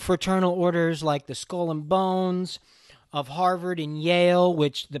 fraternal orders like the Skull and Bones of Harvard and Yale,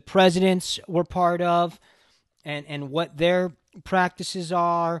 which the presidents were part of, and what their practices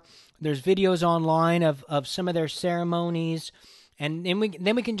are. There's videos online of some of their ceremonies, and then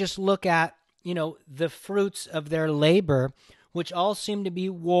we can just look at the fruits of their labor, which all seem to be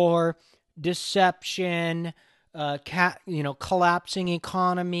war, deception, collapsing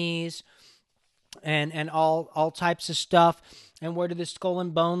economies, and all types of stuff. And where did the Skull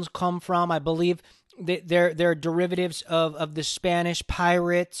and Bones come from? I believe they're derivatives of the Spanish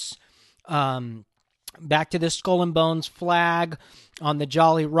pirates. Back to the Skull and Bones flag on the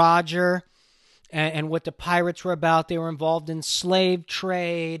Jolly Roger, and what the pirates were about. They were involved in slave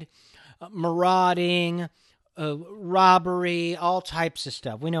trade, marauding, robbery, all types of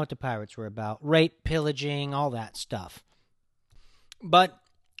stuff. We know what the pirates were about. Rape, pillaging, all that stuff. But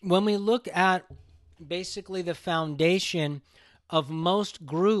when we look at basically the foundation of most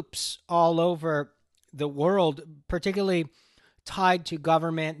groups all over the world, particularly tied to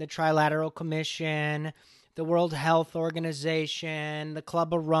government, the Trilateral Commission, the World Health Organization, the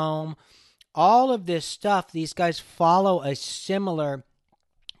Club of Rome. All of this stuff, these guys follow a similar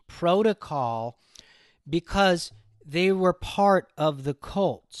protocol because they were part of the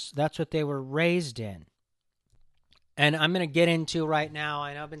cults. That's what they were raised in. And I'm going to get into right now,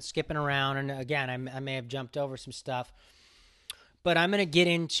 I know I've been skipping around, and again, I may have jumped over some stuff, but I'm going to get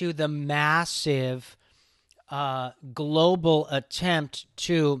into the massive global attempt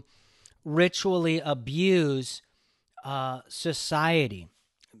to ritually abuse society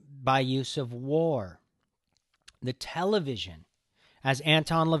by use of war. The television, as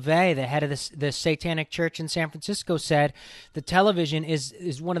Anton LaVey, the head of the Satanic Church in San Francisco, said, the television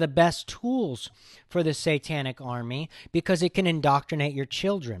is one of the best tools for the Satanic Army because it can indoctrinate your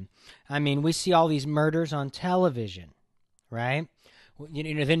children. I mean, we see all these murders on television, right?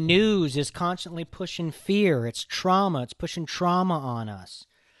 You know, the news is constantly pushing fear. It's trauma. It's pushing trauma on us.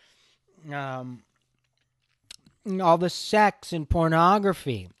 All the sex and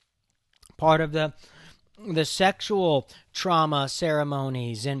pornography, part of the sexual trauma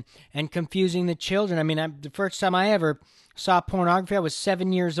ceremonies and confusing the children. I mean, the first time I ever saw pornography, I was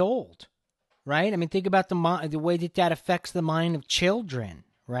 7 years old, right? I mean, think about the way that affects the mind of children,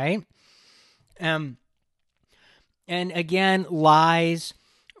 right? And again, lies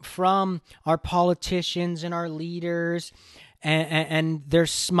from our politicians and our leaders, and they're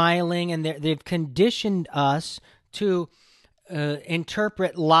smiling, and they've conditioned us to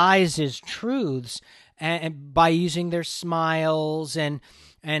interpret lies as truths, and by using their smiles and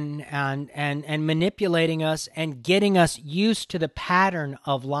manipulating us and getting us used to the pattern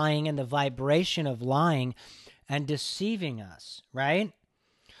of lying and the vibration of lying and deceiving us, right?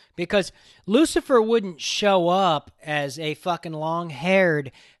 Because Lucifer wouldn't show up as a fucking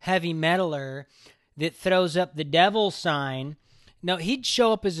long-haired heavy metaler that throws up the devil sign. No, he'd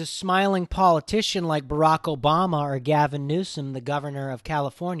show up as a smiling politician like Barack Obama or Gavin Newsom, the governor of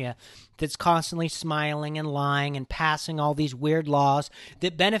California, that's constantly smiling and lying and passing all these weird laws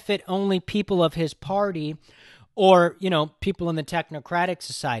that benefit only people of his party or, you know, people in the technocratic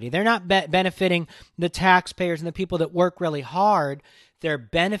society. They're not benefiting the taxpayers and the people that work really hard. They're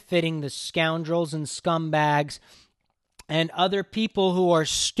benefiting the scoundrels and scumbags and other people who are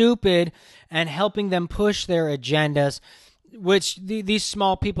stupid and helping them push their agendas, which these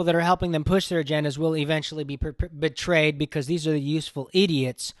small people that are helping them push their agendas will eventually be betrayed because these are the useful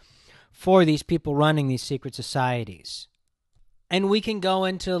idiots for these people running these secret societies. And we can go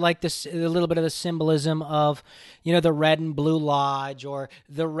into like this a little bit of the symbolism of, you know, the red and blue lodge or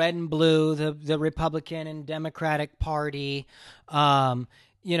the red and blue, the Republican and Democratic Party. You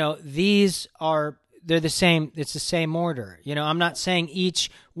know, they're the same. It's the same order. You know, I'm not saying each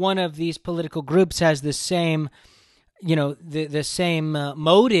one of these political groups has the same, you know, the same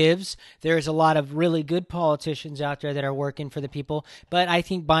motives. There's a lot of really good politicians out there that are working for the people, but I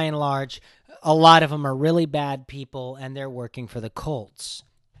think by and large, a lot of them are really bad people, and they're working for the cults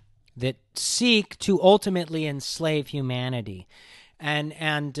that seek to ultimately enslave humanity. And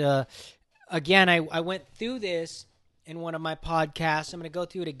again, I went through this in one of my podcasts. I'm going to go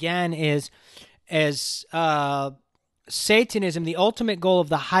through it again. As Satanism, the ultimate goal of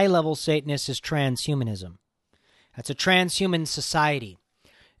the high-level Satanists is transhumanism. That's a transhuman society.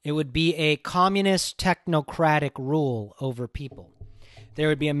 It would be a communist technocratic rule over people. There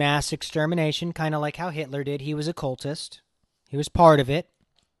would be a mass extermination, kind of like how Hitler did. He was a cultist. He was part of it.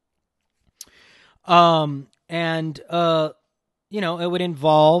 You know, it would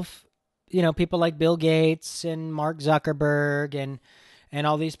involve, you know, people like Bill Gates and Mark Zuckerberg and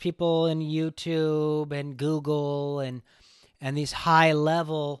all these people in YouTube and Google and these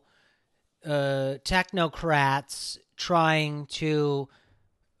high-level technocrats trying to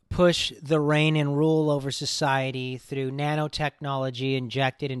push the reign and rule over society through nanotechnology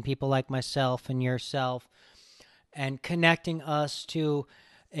injected in people like myself and yourself, and connecting us to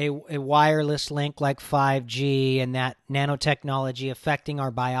a wireless link like 5G, and that nanotechnology affecting our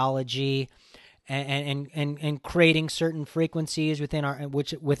biology and creating certain frequencies within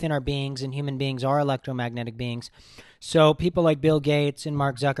our beings, and human beings are electromagnetic beings. So people like Bill Gates and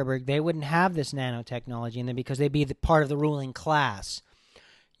Mark Zuckerberg, they wouldn't have this nanotechnology in them because they'd be part of the ruling class.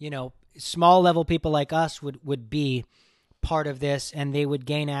 You know, small level people like us would be part of this, and they would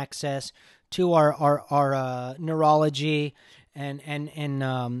gain access to our neurology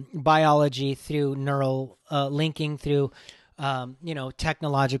and biology through neural linking, through you know,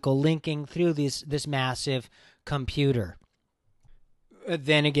 technological linking through this massive computer.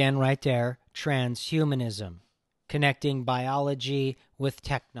 Then again, right there, transhumanism, connecting biology with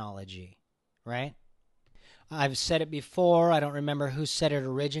technology, right? I've said it before. I don't remember who said it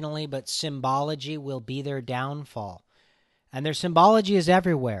originally, but symbology will be their downfall. And their symbology is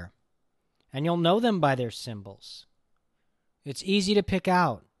everywhere. And you'll know them by their symbols. It's easy to pick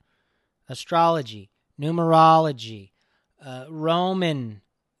out. Astrology, numerology, Roman,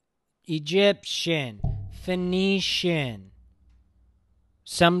 Egyptian, Phoenician,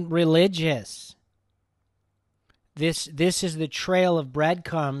 some religious. This is the trail of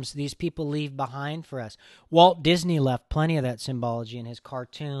breadcrumbs these people leave behind for us. Walt Disney left plenty of that symbology in his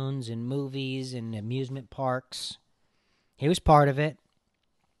cartoons and movies and amusement parks. He was part of it.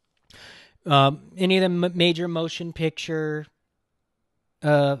 Any of the major motion picture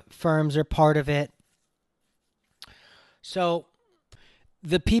firms are part of it. So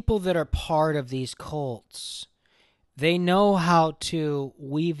the people that are part of these cults, they know how to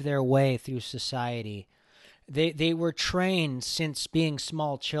weave their way through society. They were trained since being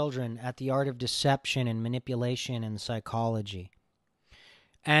small children at the art of deception and manipulation and psychology.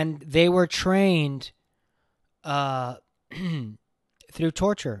 And they were trained through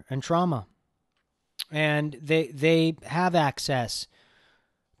torture and trauma. And they have access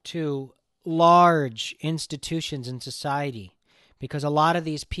to large institutions in society because a lot of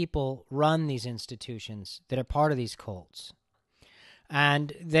these people run these institutions that are part of these cults.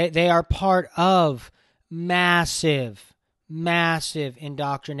 And they are part of massive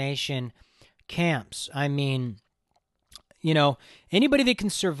indoctrination camps. I mean, anybody that can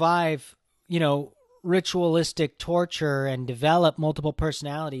survive, ritualistic torture and develop multiple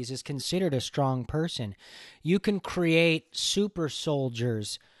personalities is considered a strong person. You can create super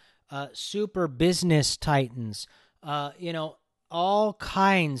soldiers, super business titans, all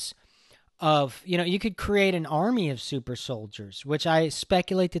kinds of, you could create an army of super soldiers, which I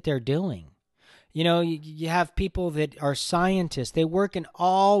speculate that they're doing. You have people that are scientists. They work in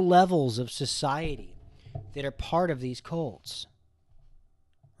all levels of society that are part of these cults,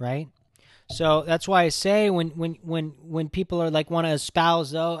 right? So that's why I say when people are like want to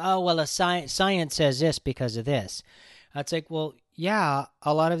espouse, science says this because of this. It's like, well, yeah,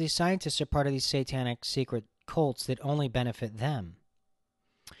 a lot of these scientists are part of these satanic secret cults that only benefit them.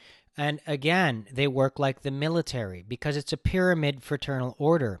 And again, they work like the military because it's a pyramid fraternal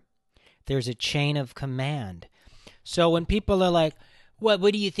order. There's a chain of command. So when people are like, what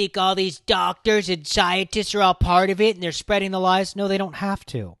do you think all these doctors and scientists are all part of it and they're spreading the lies? No, they don't have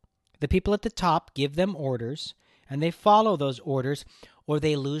to. The people at the top give them orders and they follow those orders, or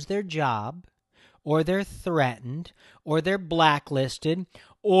they lose their job, or they're threatened, or they're blacklisted,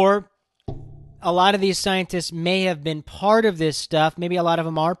 or a lot of these scientists may have been part of this stuff. Maybe a lot of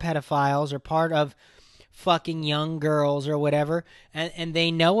them are pedophiles or part of fucking young girls or whatever, and they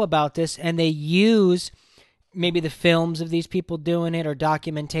know about this, and they use maybe the films of these people doing it or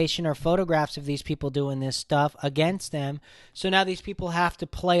documentation or photographs of these people doing this stuff against them. So now these people have to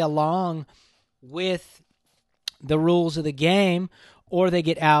play along with the rules of the game, or they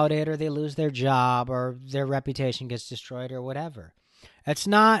get outed, or they lose their job, or their reputation gets destroyed, or whatever. It's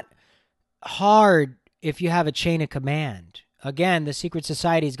not hard if you have a chain of command. Again, the secret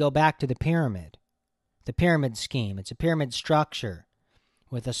societies go back to the pyramid scheme. It's a pyramid structure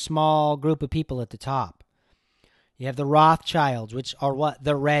with a small group of people at the top. You have the Rothschilds, which are what?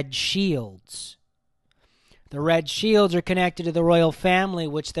 The Red Shields. The Red Shields are connected to the royal family,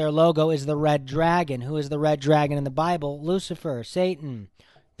 which their logo is the red dragon. Who is the red dragon in the Bible? Lucifer, Satan,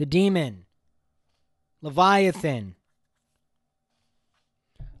 the demon, Leviathan.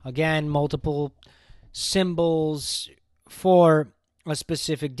 Again, multiple symbols for a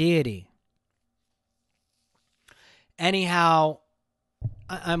specific deity. Anyhow,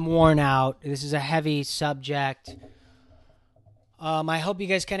 I'm worn out. This is a heavy subject. I hope you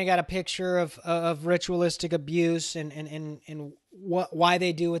guys kind of got a picture of ritualistic abuse and why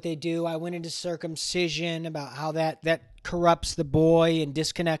they do what they do. I went into circumcision, about how that corrupts the boy and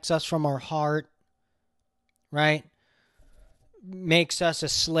disconnects us from our heart, right? Makes us a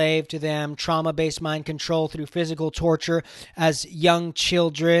slave to them. Trauma-based mind control through physical torture as young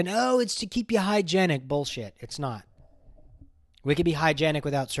children. Oh, it's to keep you hygienic. Bullshit. It's not. We could be hygienic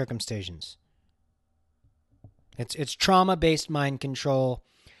without circumcisions. It's trauma-based mind control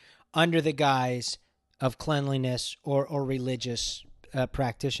under the guise of cleanliness or religious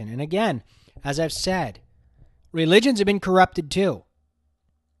practice. And again, as I've said, religions have been corrupted too.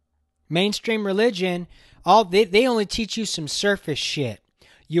 Mainstream religion, they only teach you some surface shit.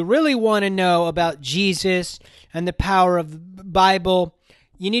 You really want to know about Jesus and the power of the Bible,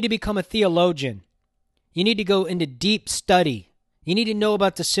 you need to become a theologian. You need to go into deep study. You need to know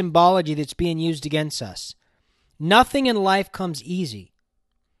about the symbology that's being used against us. Nothing in life comes easy.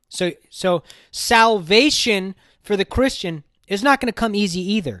 So salvation for the Christian is not going to come easy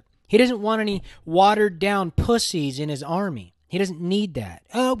either. He doesn't want any watered down pussies in his army. He doesn't need that.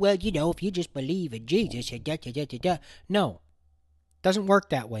 Oh, well, if you just believe in Jesus. No, doesn't work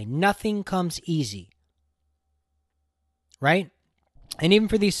that way. Nothing comes easy. Right? And even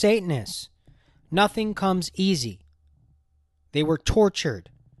for these Satanists, nothing comes easy. They were tortured.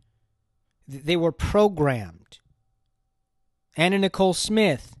 They were programmed. Anna Nicole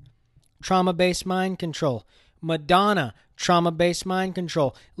Smith, trauma-based mind control. Madonna, trauma-based mind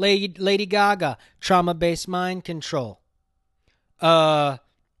control. Lady Gaga, trauma-based mind control. Kanye,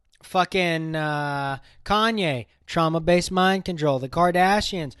 trauma-based mind control. The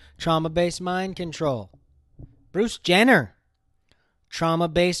Kardashians, trauma-based mind control. Bruce Jenner,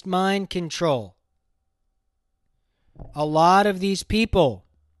 trauma-based mind control. A lot of these people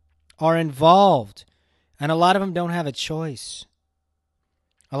are involved, and a lot of them don't have a choice.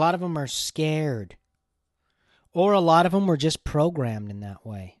 A lot of them are scared, or a lot of them were just programmed in that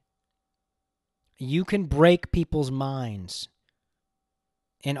way. You can break people's minds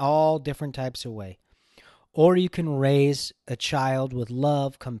in all different types of ways. Or you can raise a child with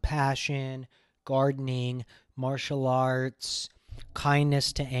love, compassion, gardening, martial arts,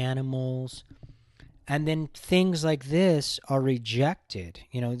 kindness to animals. And then things like this are rejected.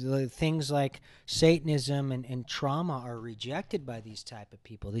 Things like Satanism and trauma are rejected by these type of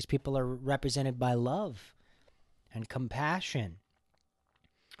people. These people are represented by love and compassion.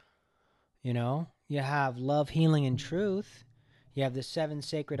 You have love, healing, and truth. You have the 7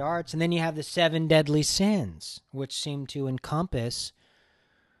 sacred arts, and then you have the 7 deadly sins, which seem to encompass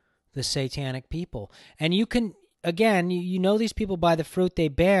the satanic people. And you can, again, you know these people by the fruit they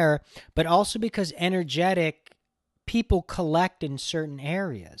bear, but also because energetic people collect in certain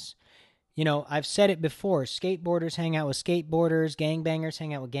areas. I've said it before, skateboarders hang out with skateboarders, gangbangers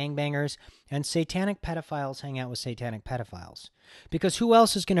hang out with gangbangers, and satanic pedophiles hang out with satanic pedophiles. Because who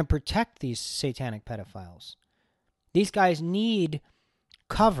else is going to protect these satanic pedophiles? These guys need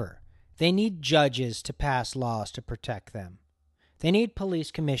cover. They need judges to pass laws to protect them. They need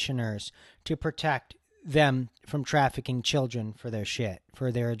police commissioners to protect them from trafficking children for their shit,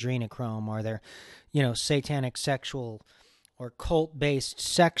 for their adrenochrome or their, satanic sexual or cult-based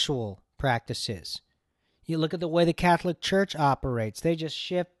sexual practices. You look at the way the Catholic Church operates. They just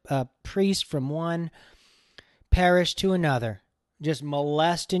ship a priest from one parish to another, just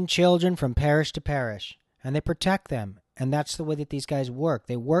molesting children from parish to parish. And they protect them. And that's the way that these guys work.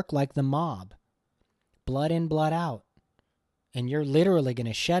 They work like the mob. Blood in, blood out. And you're literally going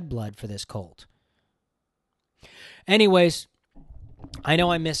to shed blood for this cult. Anyways, I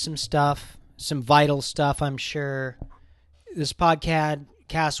know I missed some stuff. Some vital stuff, I'm sure. This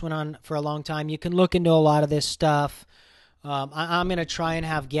podcast went on for a long time. You can look into a lot of this stuff. I'm going to try and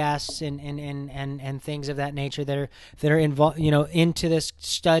have guests and things of that nature that are involved, into this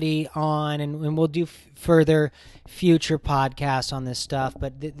study on, and we'll do further future podcasts on this stuff.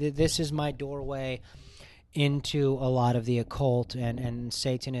 But this is my doorway into a lot of the occult and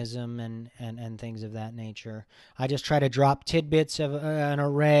Satanism and things of that nature. I just try to drop tidbits of an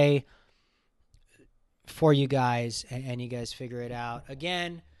array for you guys, and you guys figure it out.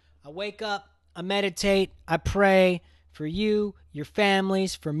 Again, I wake up, I meditate, I pray. For you, your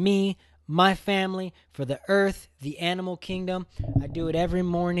families, for me, my family, for the earth, the animal kingdom. I do it every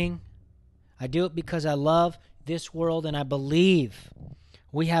morning. I do it because I love this world, and I believe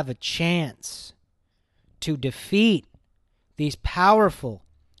we have a chance to defeat these powerful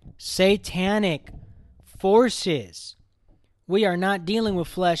satanic forces. We are not dealing with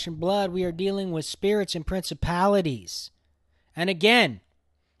flesh and blood. We are dealing with spirits and principalities. And again,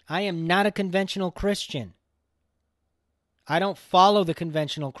 I am not a conventional Christian. I don't follow the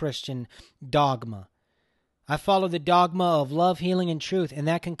conventional Christian dogma. I follow the dogma of love, healing, and truth, and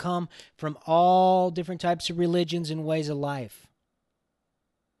that can come from all different types of religions and ways of life.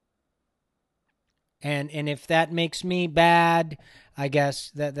 And if that makes me bad, I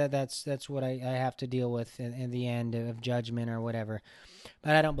guess that's what I have to deal with in the end of judgment or whatever.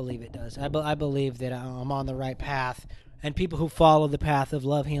 But I don't believe it does. I believe that I'm on the right path, and people who follow the path of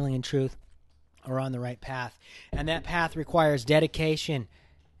love, healing, and truth are on the right path. And that path requires dedication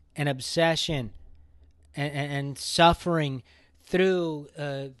and obsession and suffering through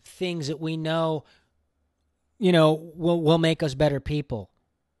things that we know, will make us better people.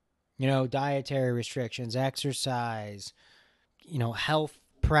 Dietary restrictions, exercise, health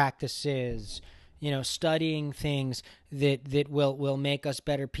practices, studying things that will make us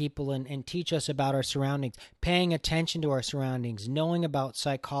better people and teach us about our surroundings, paying attention to our surroundings, knowing about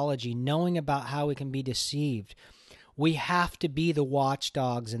psychology, knowing about how we can be deceived. We have to be the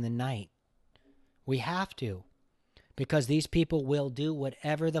watchdogs in the night. We have to. Because these people will do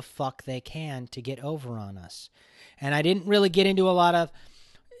whatever the fuck they can to get over on us. And I didn't really get into a lot of...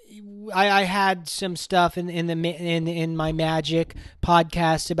 I had some stuff in my magic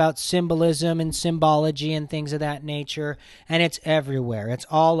podcast about symbolism and symbology and things of that nature, and it's everywhere. It's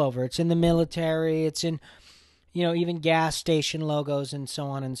all over. It's in the military. It's in, even gas station logos and so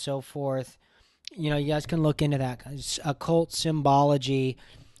on and so forth. You guys can look into that. Occult symbology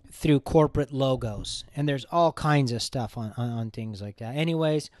through corporate logos, and there's all kinds of stuff on things like that.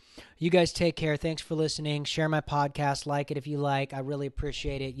 Anyways, you guys take care. Thanks for listening. Share my podcast. Like it if you like. I really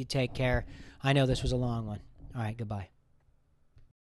appreciate it. You take care. I know this was a long one. All right, goodbye.